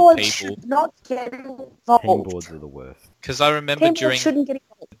entitled boards people. should not get involved. Team boards are the worst. Because I remember Team boards shouldn't get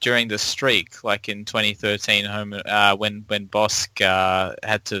involved. during the streak, like in 2013, when Bosk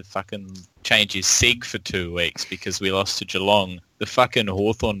had to fucking change his SIG for 2 weeks because we lost to Geelong, the fucking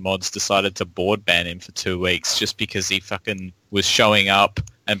Hawthorn mods decided to board ban him for 2 weeks just because he fucking was showing up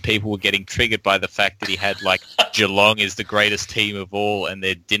and people were getting triggered by the fact that he had, like, Geelong is the greatest team of all and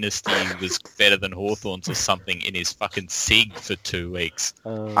their dynasty was better than Hawthorn's or something in his fucking SIG for 2 weeks.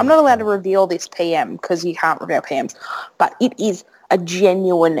 I'm not allowed to reveal this PM because you can't reveal PMs, but it is a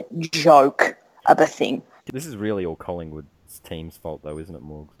genuine joke of a thing. This is really all Collingwood's team's fault, though, isn't it,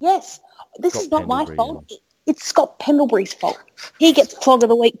 Morgs? Yes, this Scott is not my Pendlebury, fault. It's Scott Pendlebury's fault. He gets flog of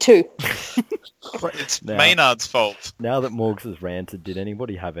the week too. It's Maynard's fault. Now that Morgs has ranted, did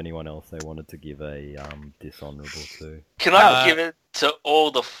anybody have anyone else they wanted to give a dishonourable to? Can I give it to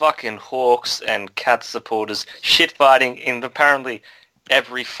all the fucking Hawks and Cats supporters shit fighting in apparently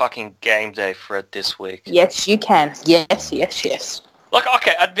every fucking game day thread this week? Yes, you can. Yes. Like,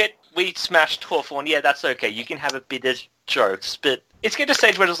 okay, I admit we smashed Hawthorn. Yeah, that's okay. You can have a bit of jokes, but it's getting to a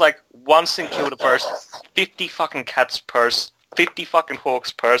stage where there's like one St Kilda post, 50 fucking Cats post, 50 fucking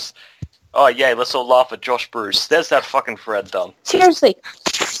Hawks post. Oh yeah, let's all laugh at Josh Bruce. There's that fucking thread done. Seriously,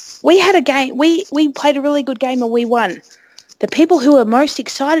 we had a game. We played a really good game and we won. The people who were most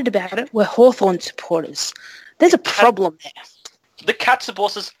excited about it were Hawthorn supporters. There's a problem there. The Cats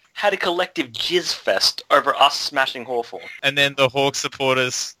supporters had a collective jizz fest over us smashing Hawthorn. And then the Hawks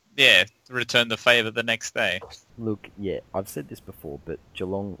supporters, returned the favour the next day. Look, I've said this before, but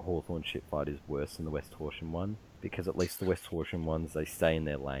Geelong Hawthorn shit fight is worse than the West Horsham one, because at least the West Horsham ones, they stay in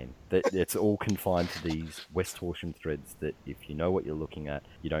their lane. It's all confined to these West Horsham threads that if you know what you're looking at,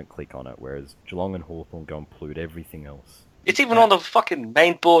 you don't click on it, whereas Geelong and Hawthorn go and pollute everything else. It's even on the fucking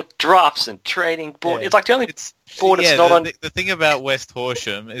main board, drafts and training board. It's like the only board it's not on. The thing about West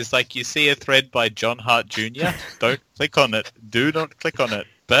Horsham is like you see a thread by John Hart Jr., don't click on it. Do not click on it.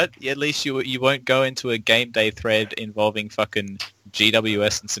 But at least you won't go into a game day thread involving fucking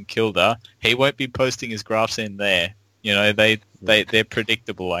GWS and St Kilda. He won't be posting his graphs in there. You know, they're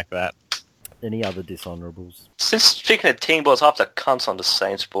predictable like that. Any other dishonourables? Since speaking of team boards, half the cunts on the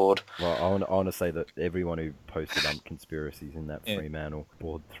Saints board. Well, I want to say that everyone who posted conspiracies in that Fremantle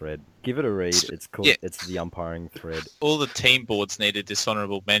board thread, give it a read. It's called It's the umpiring thread. All the team boards need a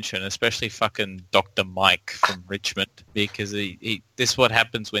dishonourable mention, especially fucking Dr. Mike from Richmond, because this is what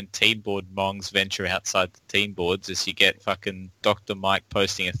happens when team board mongs venture outside the team boards, is you get fucking Dr. Mike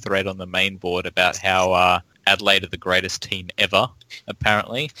posting a thread on the main board about how Adelaide are the greatest team ever,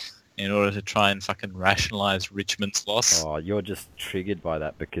 apparently, in order to try and fucking rationalise Richmond's loss. Oh, you're just triggered by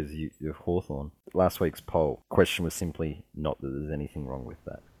that because you're Hawthorn. Last week's poll question was simply not that there's anything wrong with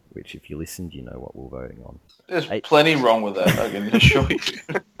that, which if you listened, you know what we're voting on. There's plenty wrong with that, I can assure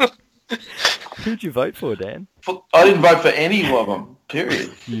you. Who'd you vote for, Dan? I didn't vote for any of them, period.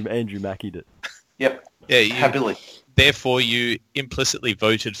 You Andrew Mackey'd it. Yep. Yeah, happily. Therefore, you implicitly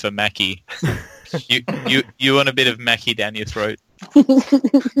voted for Mackey. you want a bit of Mackey down your throat.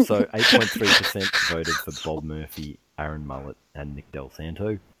 So 8.3% voted for Bob Murphy, Aaron Mullett and Nick Del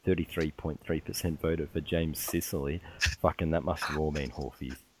Santo. 33.3% voted for James Sicily. Fucking that must have all been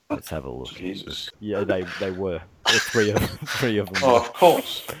Hawfies. Let's have a look. Jesus. Yeah, they were. All three of them. Oh, of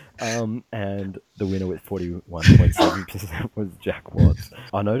course. And the winner with 41.7% was Jack Watts.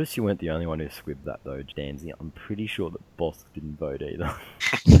 I noticed you weren't the only one who squibbed that though, Danzy. I'm pretty sure that Boss didn't vote either.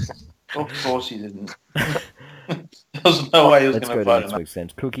 Of course he didn't. There's no way he was going to vote. Let's go to next week's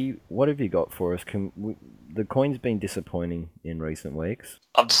sense. Cookie, what have you got for us? The coin's been disappointing in recent weeks.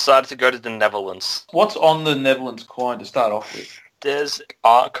 I've decided to go to the Netherlands. What's on the Netherlands coin to start off with? There's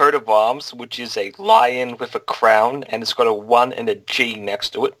a coat of arms, which is a lion with a crown, and it's got a 1 and a G next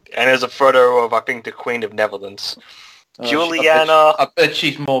to it. And there's a photo of, I think, the Queen of Netherlands. Juliana. I bet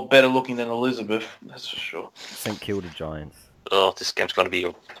she's more better looking than Elizabeth, that's for sure. St Kilda Giants. Oh, this game's going to be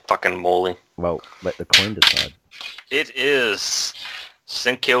a fucking mauling. Well, let the coin decide. It is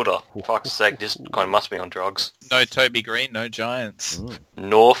St Kilda. Fuck's sake, this guy must be on drugs. No Toby Green, no Giants.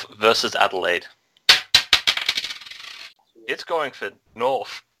 North versus Adelaide. It's going for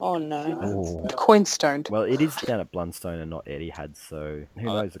North. Oh no. Oh. Coin stoned. Well, it is down at Blundstone and not Etihad, so who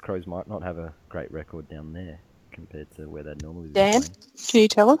knows? The Crows might not have a great record down there compared to where they'd normally be Dan, playing. can you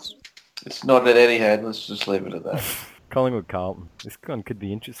tell us? It's not at Etihad. Let's just leave it at that. Collingwood Carlton. This one could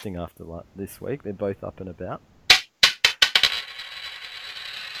be interesting after this week. They're both up and about.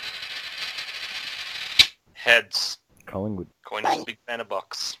 Heads. Collingwood. Coin is a big fan of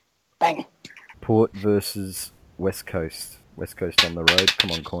Bucks. Bang. Port versus West Coast. West Coast on the road.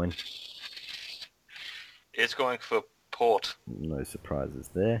 Come on, Coin. It's going for Port. No surprises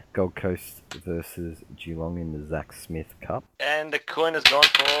there. Gold Coast versus Geelong in the Zach Smith Cup. And the coin has gone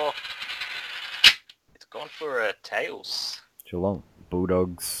for... It's gone for Tails. Geelong.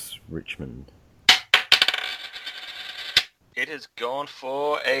 Bulldogs, Richmond. It has gone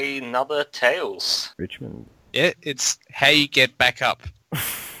for another Tails. Richmond. Yeah, it's how you get back up.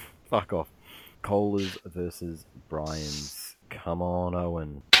 Fuck off. Colas versus Bryans. Come on,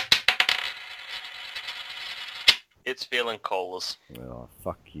 Owen. It's feeling Colas. Oh,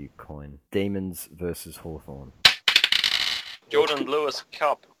 fuck you, Coin. Demons versus Hawthorn. Jordan Lewis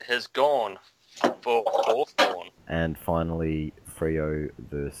Cup has gone for Hawthorn. And finally, Freo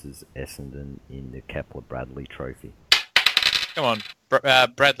versus Essendon in the Kepler-Bradley Trophy. Come on,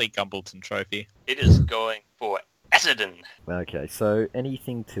 Bradley Gumbleton Trophy. It is going for Essendon. Okay, so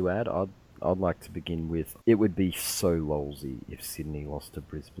anything to add? I'd like to begin with, it would be so lolsy if Sydney lost to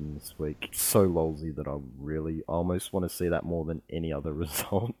Brisbane this week. So lolsy that I almost want to see that more than any other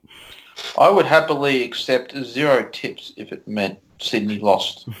result. I would happily accept 0 tips if it meant Sydney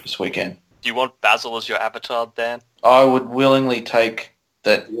lost this weekend. Do you want Basil as your avatar, Dan? I would willingly take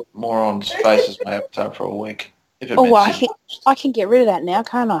that moron's face as my avatar for a week. If it Oh, meant well, Sydney. I can get rid of that now,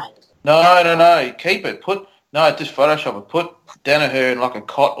 can't I? No. Keep it. Just Photoshop it. Put Danaher in like a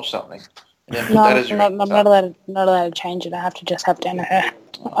cot or something. And then put No, that as your I'm not allowed to change it. I have to just have Danaher.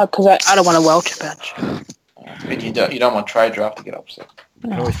 Because I don't want to Welch badge. And you don't want trade draft to get upset. You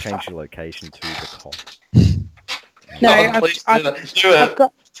can always change your location to the cop. No, Please I've do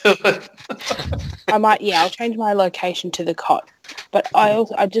got... that. I'll change my location to the cot. But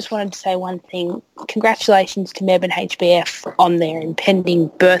I just wanted to say one thing. Congratulations to Meb and HBF on their impending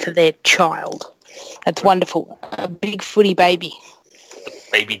birth of their child. That's wonderful. A big footy baby.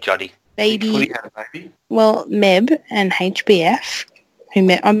 Baby Juddy. Baby. Footy had a baby. Well, Meb and HBF, who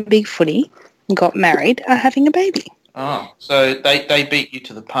met on Big Footy and got married, are having a baby. Oh, so they beat you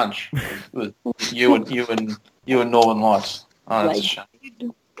to the punch with you and Northern Lights. Oh, that's a shame.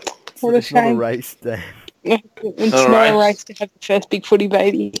 What a It's not a shame. race, Dan. It's All not right. a race to have the first Big Footy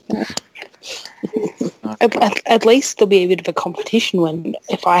baby. At least there'll be a bit of a competition when,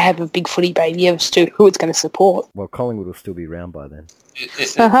 if I have a Big Footy baby as to who it's going to support. Well, Collingwood will still be around by then.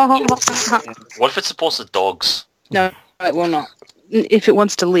 What if it supports the Dogs? No, it will not. If it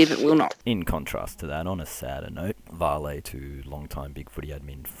wants to live, it will not. In contrast to that, on a sadder note, Varley to long-time Big Footy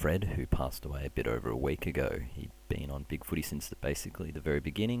admin Fred, who passed away a bit over a week ago. He'd been on Big Footy since basically the very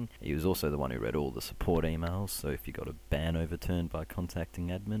beginning. He was also the one who read all the support emails, so if you got a ban overturned by contacting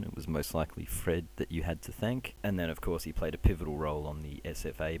admin, it was most likely Fred that you had to thank. And then, of course, he played a pivotal role on the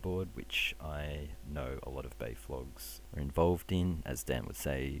SFA board, which I know a lot of Bay Flogs are involved in. As Dan would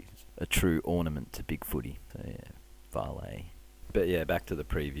say, a true ornament to Big Footy. So, yeah, Varley. But yeah, back to the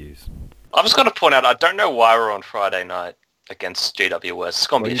previews. I've just got to point out, I don't know why we're on Friday night against GWS. It's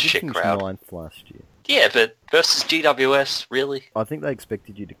going to be a you did shit finish crowd. 9th last year. Yeah, but versus GWS, really? I think they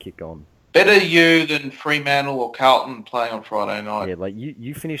expected you to kick on. Better you than Fremantle or Carlton playing on Friday night. Yeah, like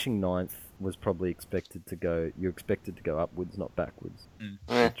you finishing 9th was probably expected to go. You're expected to go upwards, not backwards. Which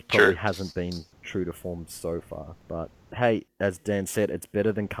probably True. hasn't been true to form so far. But hey, as Dan said, it's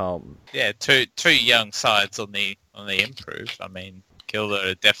better than Carlton. Yeah, two young sides on the improve. I mean,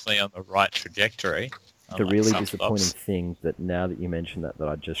 Kilda are definitely on the right trajectory. The unlike really some disappointing clubs. thing that now that you mention that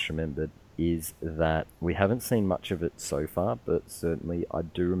I just remembered is that we haven't seen much of it so far, but certainly I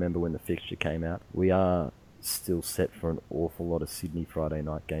do remember when the fixture came out. We are still set for an awful lot of Sydney Friday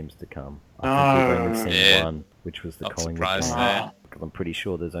night games to come. I think we've only seen Yeah. one, which was the Not Collingwood surprised game. there. Because I'm pretty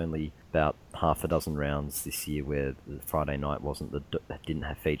sure there's only about half a dozen rounds this year where the Friday night didn't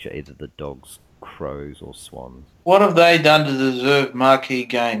have feature either the Dogs, Crows or Swans. What have they done to deserve marquee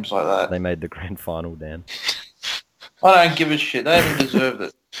games like that? They made the grand final, Dan. I don't give a shit. They haven't deserved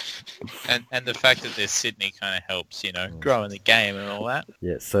it. And the fact that there's Sydney kind of helps, growing the game and all that.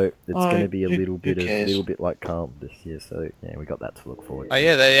 Yeah, so it's going to be a who little cares? bit like Carlton this year. So yeah, we got that to look forward to. Oh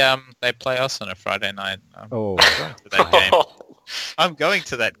yeah, they play us on a Friday night. Oh, For that game. I'm going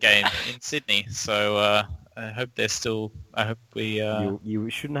to that game in Sydney, so I hope they're still. I hope we. You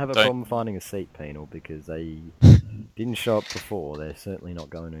shouldn't have a don't- problem finding a seat, Penal, because they didn't show up before. They're certainly not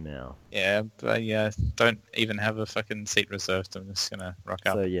going to now. Yeah, but don't even have a fucking seat reserved. I'm just gonna rock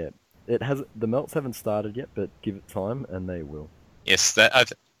up. So yeah, the melts haven't started yet, but give it time and they will. Yes,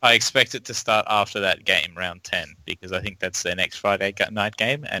 I expect it to start after that game, round 10, because I think that's their next Friday night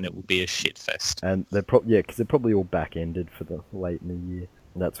game, and it will be a shit fest. And they're because they're probably all back-ended for the late in the year.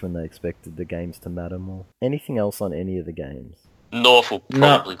 And that's when they expected the games to matter more. Anything else on any of the games? North will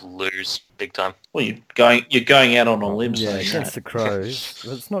probably lose big time. Well, you're going out on a limb Yeah, saying against that. the Crows.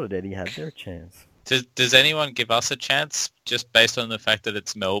 Well, it's not at Etihad. They're a chance. Does anyone give us a chance just based on the fact that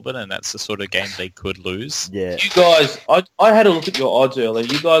it's Melbourne and that's the sort of game they could lose? Yeah. You guys, I had a look at your odds earlier.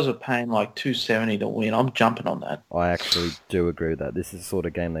 You guys are paying like 270 to win. I'm jumping on that. I actually do agree with that. This is the sort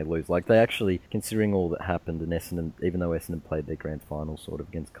of game they lose. Like, they actually, considering all that happened, and Essendon, even though Essendon played their grand final sort of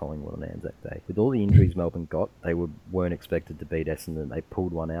against Collingwood on Anzac Day, with all the injuries Melbourne got, they weren't expected to beat Essendon. They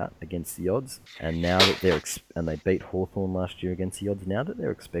pulled one out against the odds, and now that and they beat Hawthorn last year against the odds, now that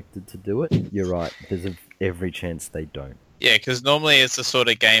they're expected to do it, you're right. There's every chance they don't. Yeah, because normally it's the sort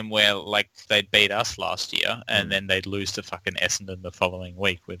of game where, like, they beat us last year and then they'd lose to fucking Essendon the following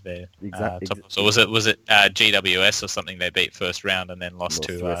week with their top. So was it GWS or something they beat first round and then lost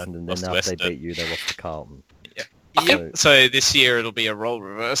to Essendon. Then after they beat you, they lost to Carlton. Yeah. Yep. So this year it'll be a role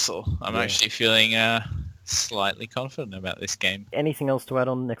reversal. I'm actually feeling slightly confident about this game. Anything else to add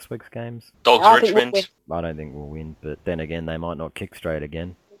on next week's games? Dogs Richmond. I don't think we'll win, but then again, they might not kick straight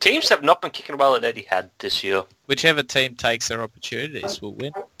again. Teams have not been kicking well at Etihad this year. Whichever team takes their opportunities will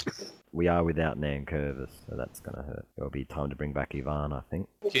win. We are without Nankervis, so that's going to hurt. It'll be time to bring back Ivan, I think.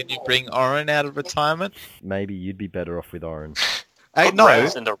 Can you bring Oren out of retirement? Maybe you'd be better off with Oren. No,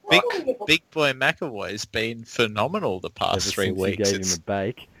 big boy McAvoy's been phenomenal the past 3 weeks. You gave him a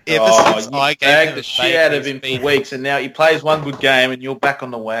bake. Ever since I gave him the shit out of him for weeks, and now he plays one good game, and you're back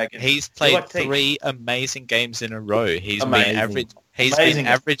on the wagon. He's played 3 amazing games in a row. He's been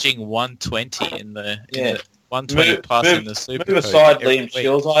averaging 120 in the 120 plus in the Super. Move aside, Liam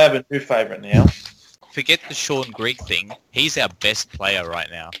Shields. I have a new favourite now. Forget the Sean Grigg thing. He's our best player right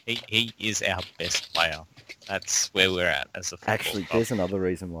now. He is our best player. That's where we're at as a football Actually, club. there's another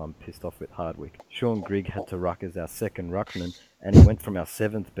reason why I'm pissed off with Hardwick. Sean Grigg had to ruck as our second ruckman, and he went from our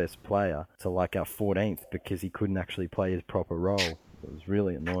 7th best player to like our 14th because he couldn't actually play his proper role. It was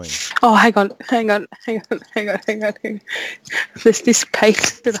really annoying. Oh, hang on. There's this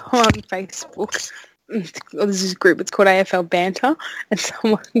page that I'm on Facebook. There's this group, it's called AFL Banter, and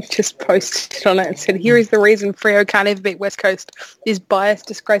someone just posted on it and said, here is the reason Freo can't ever beat West Coast. This biased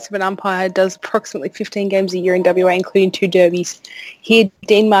disgrace of an umpire does approximately 15 games a year in WA, including 2 derbies. Here,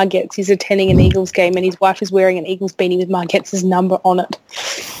 Dean Margetts is attending an Eagles game and his wife is wearing an Eagles beanie with Margetts' number on it.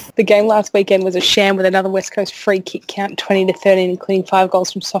 The game last weekend was a sham with another West Coast free kick count 20-13, including 5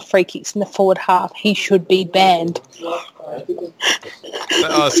 goals from soft free kicks in the forward half. He should be banned.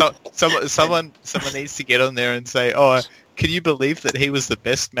 Someone needs to get on there and say, "Oh, can you believe that he was the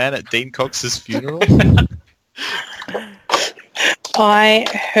best man at Dean Cox's funeral?" I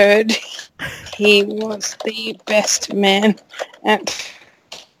heard he was the best man at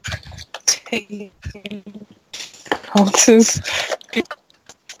Dean Cox's.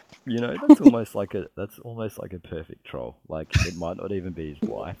 You know, that's almost like a perfect troll. Like, it might not even be his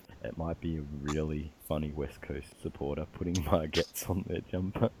wife. It might be a really funny West Coast supporter putting Margetts on their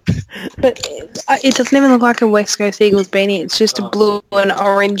jumper. But it doesn't even look like a West Coast Eagles beanie. It's just a blue and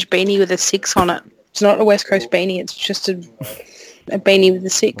orange beanie with a 6 on it. It's not a West Coast beanie. It's just a beanie with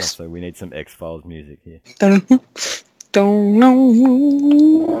a 6. So we need some X-Files music here. Don't know.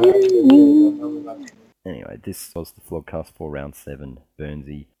 Anyway, this was the Vlogcast for round 7.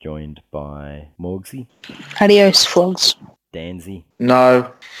 Burnsy joined by Morgsy. Adios, Flogs. Danzy.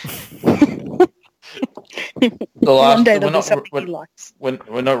 No. One day there'll be something he likes. We're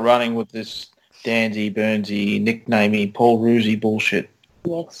not running with this Danzy, Burnsy, nicknamey, Paul Roosie bullshit.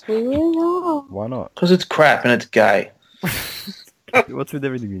 Yes, we will. Why not? Because it's crap and it's gay. What's with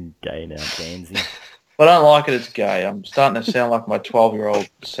everything being gay now, Danzy? I don't like it. It's gay. I'm starting to sound like my 12-year-old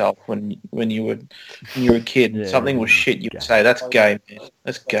self when you were a kid. Yeah, something was shit. You would say that's gay, man.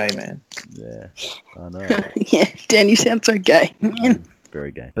 That's gay, man. Yeah, I know. Yeah, Dan, you sound so gay.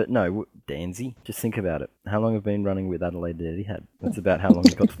 Very gay. But no, Danzy, just think about it. How long have been running with Adelaide that he had? That's about how long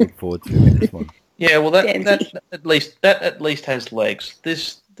you've got to look forward to with this one. Yeah, well, that at least has legs.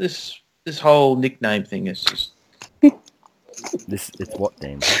 This whole nickname thing is just. It's what,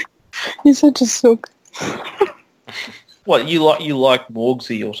 Danzy? You're such a sook. What you like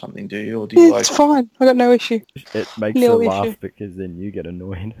Morgsy or something, do you? Or do you It's fine. I got no issue. It makes No her laugh issue. because then you get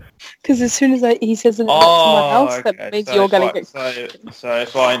annoyed. Because as soon as he says it about someone else, that means you're going to get... So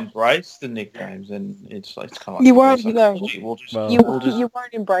if I embrace the nicknames, then it's kind of like You won't, no. We'll just, Well, You we'll just,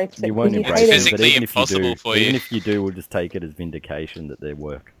 won't embrace it. You won't because embrace hate it, It's but physically even if you do, impossible for you. even if you do, we'll just take it as vindication that they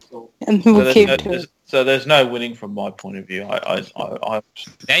work. And so, we'll there's keep no, doing there's, it. so there's no winning from my point of view. I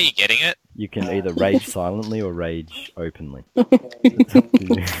Now you're getting it. You can either rage silently or rage openly. It's up to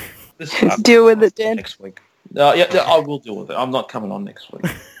you. this Deal with it, Dan. next week. Yeah, I will deal with it. I'm not coming on next week.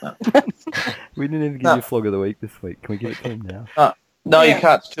 No. We didn't even give No. you Flog of the Week this week. Can we give it to him now? No, Yeah. you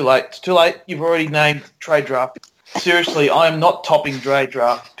can't. It's too late. It's too late. You've already named trade draft. Seriously, I am not topping trade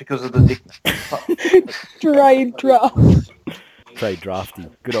draft because of the nickname. Trade draft. Trade Drafty.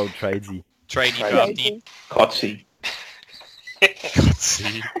 Good old Tradesy. Trading Trade. drafty. Cotsy.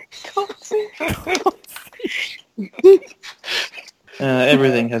 See.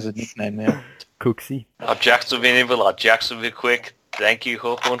 Everything has a nickname now. Cooksy. Our Jacks will be nimble, our Jacks will be quick. Thank you,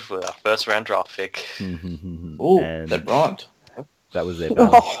 Hawthorn, for our first round draft pick. Oh, And that rhymed. that was their banner.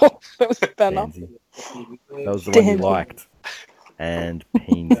 Oh, that was better. Pansy. That was the one you Pansy. liked. And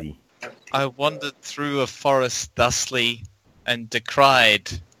Pansy. I wandered through a forest thusly and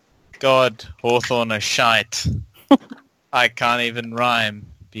decried God, Hawthorn, a shite. I can't even rhyme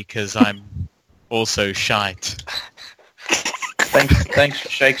because I'm also shite. Thanks,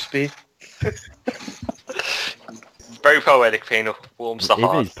 Shakespeare. Very poetic, Penal. Warms the Even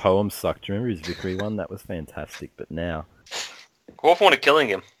heart. his poems sucked. Do you remember his victory one? That was fantastic. But now, Hawthorn are killing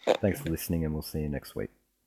him. thanks for listening and we'll see you next week.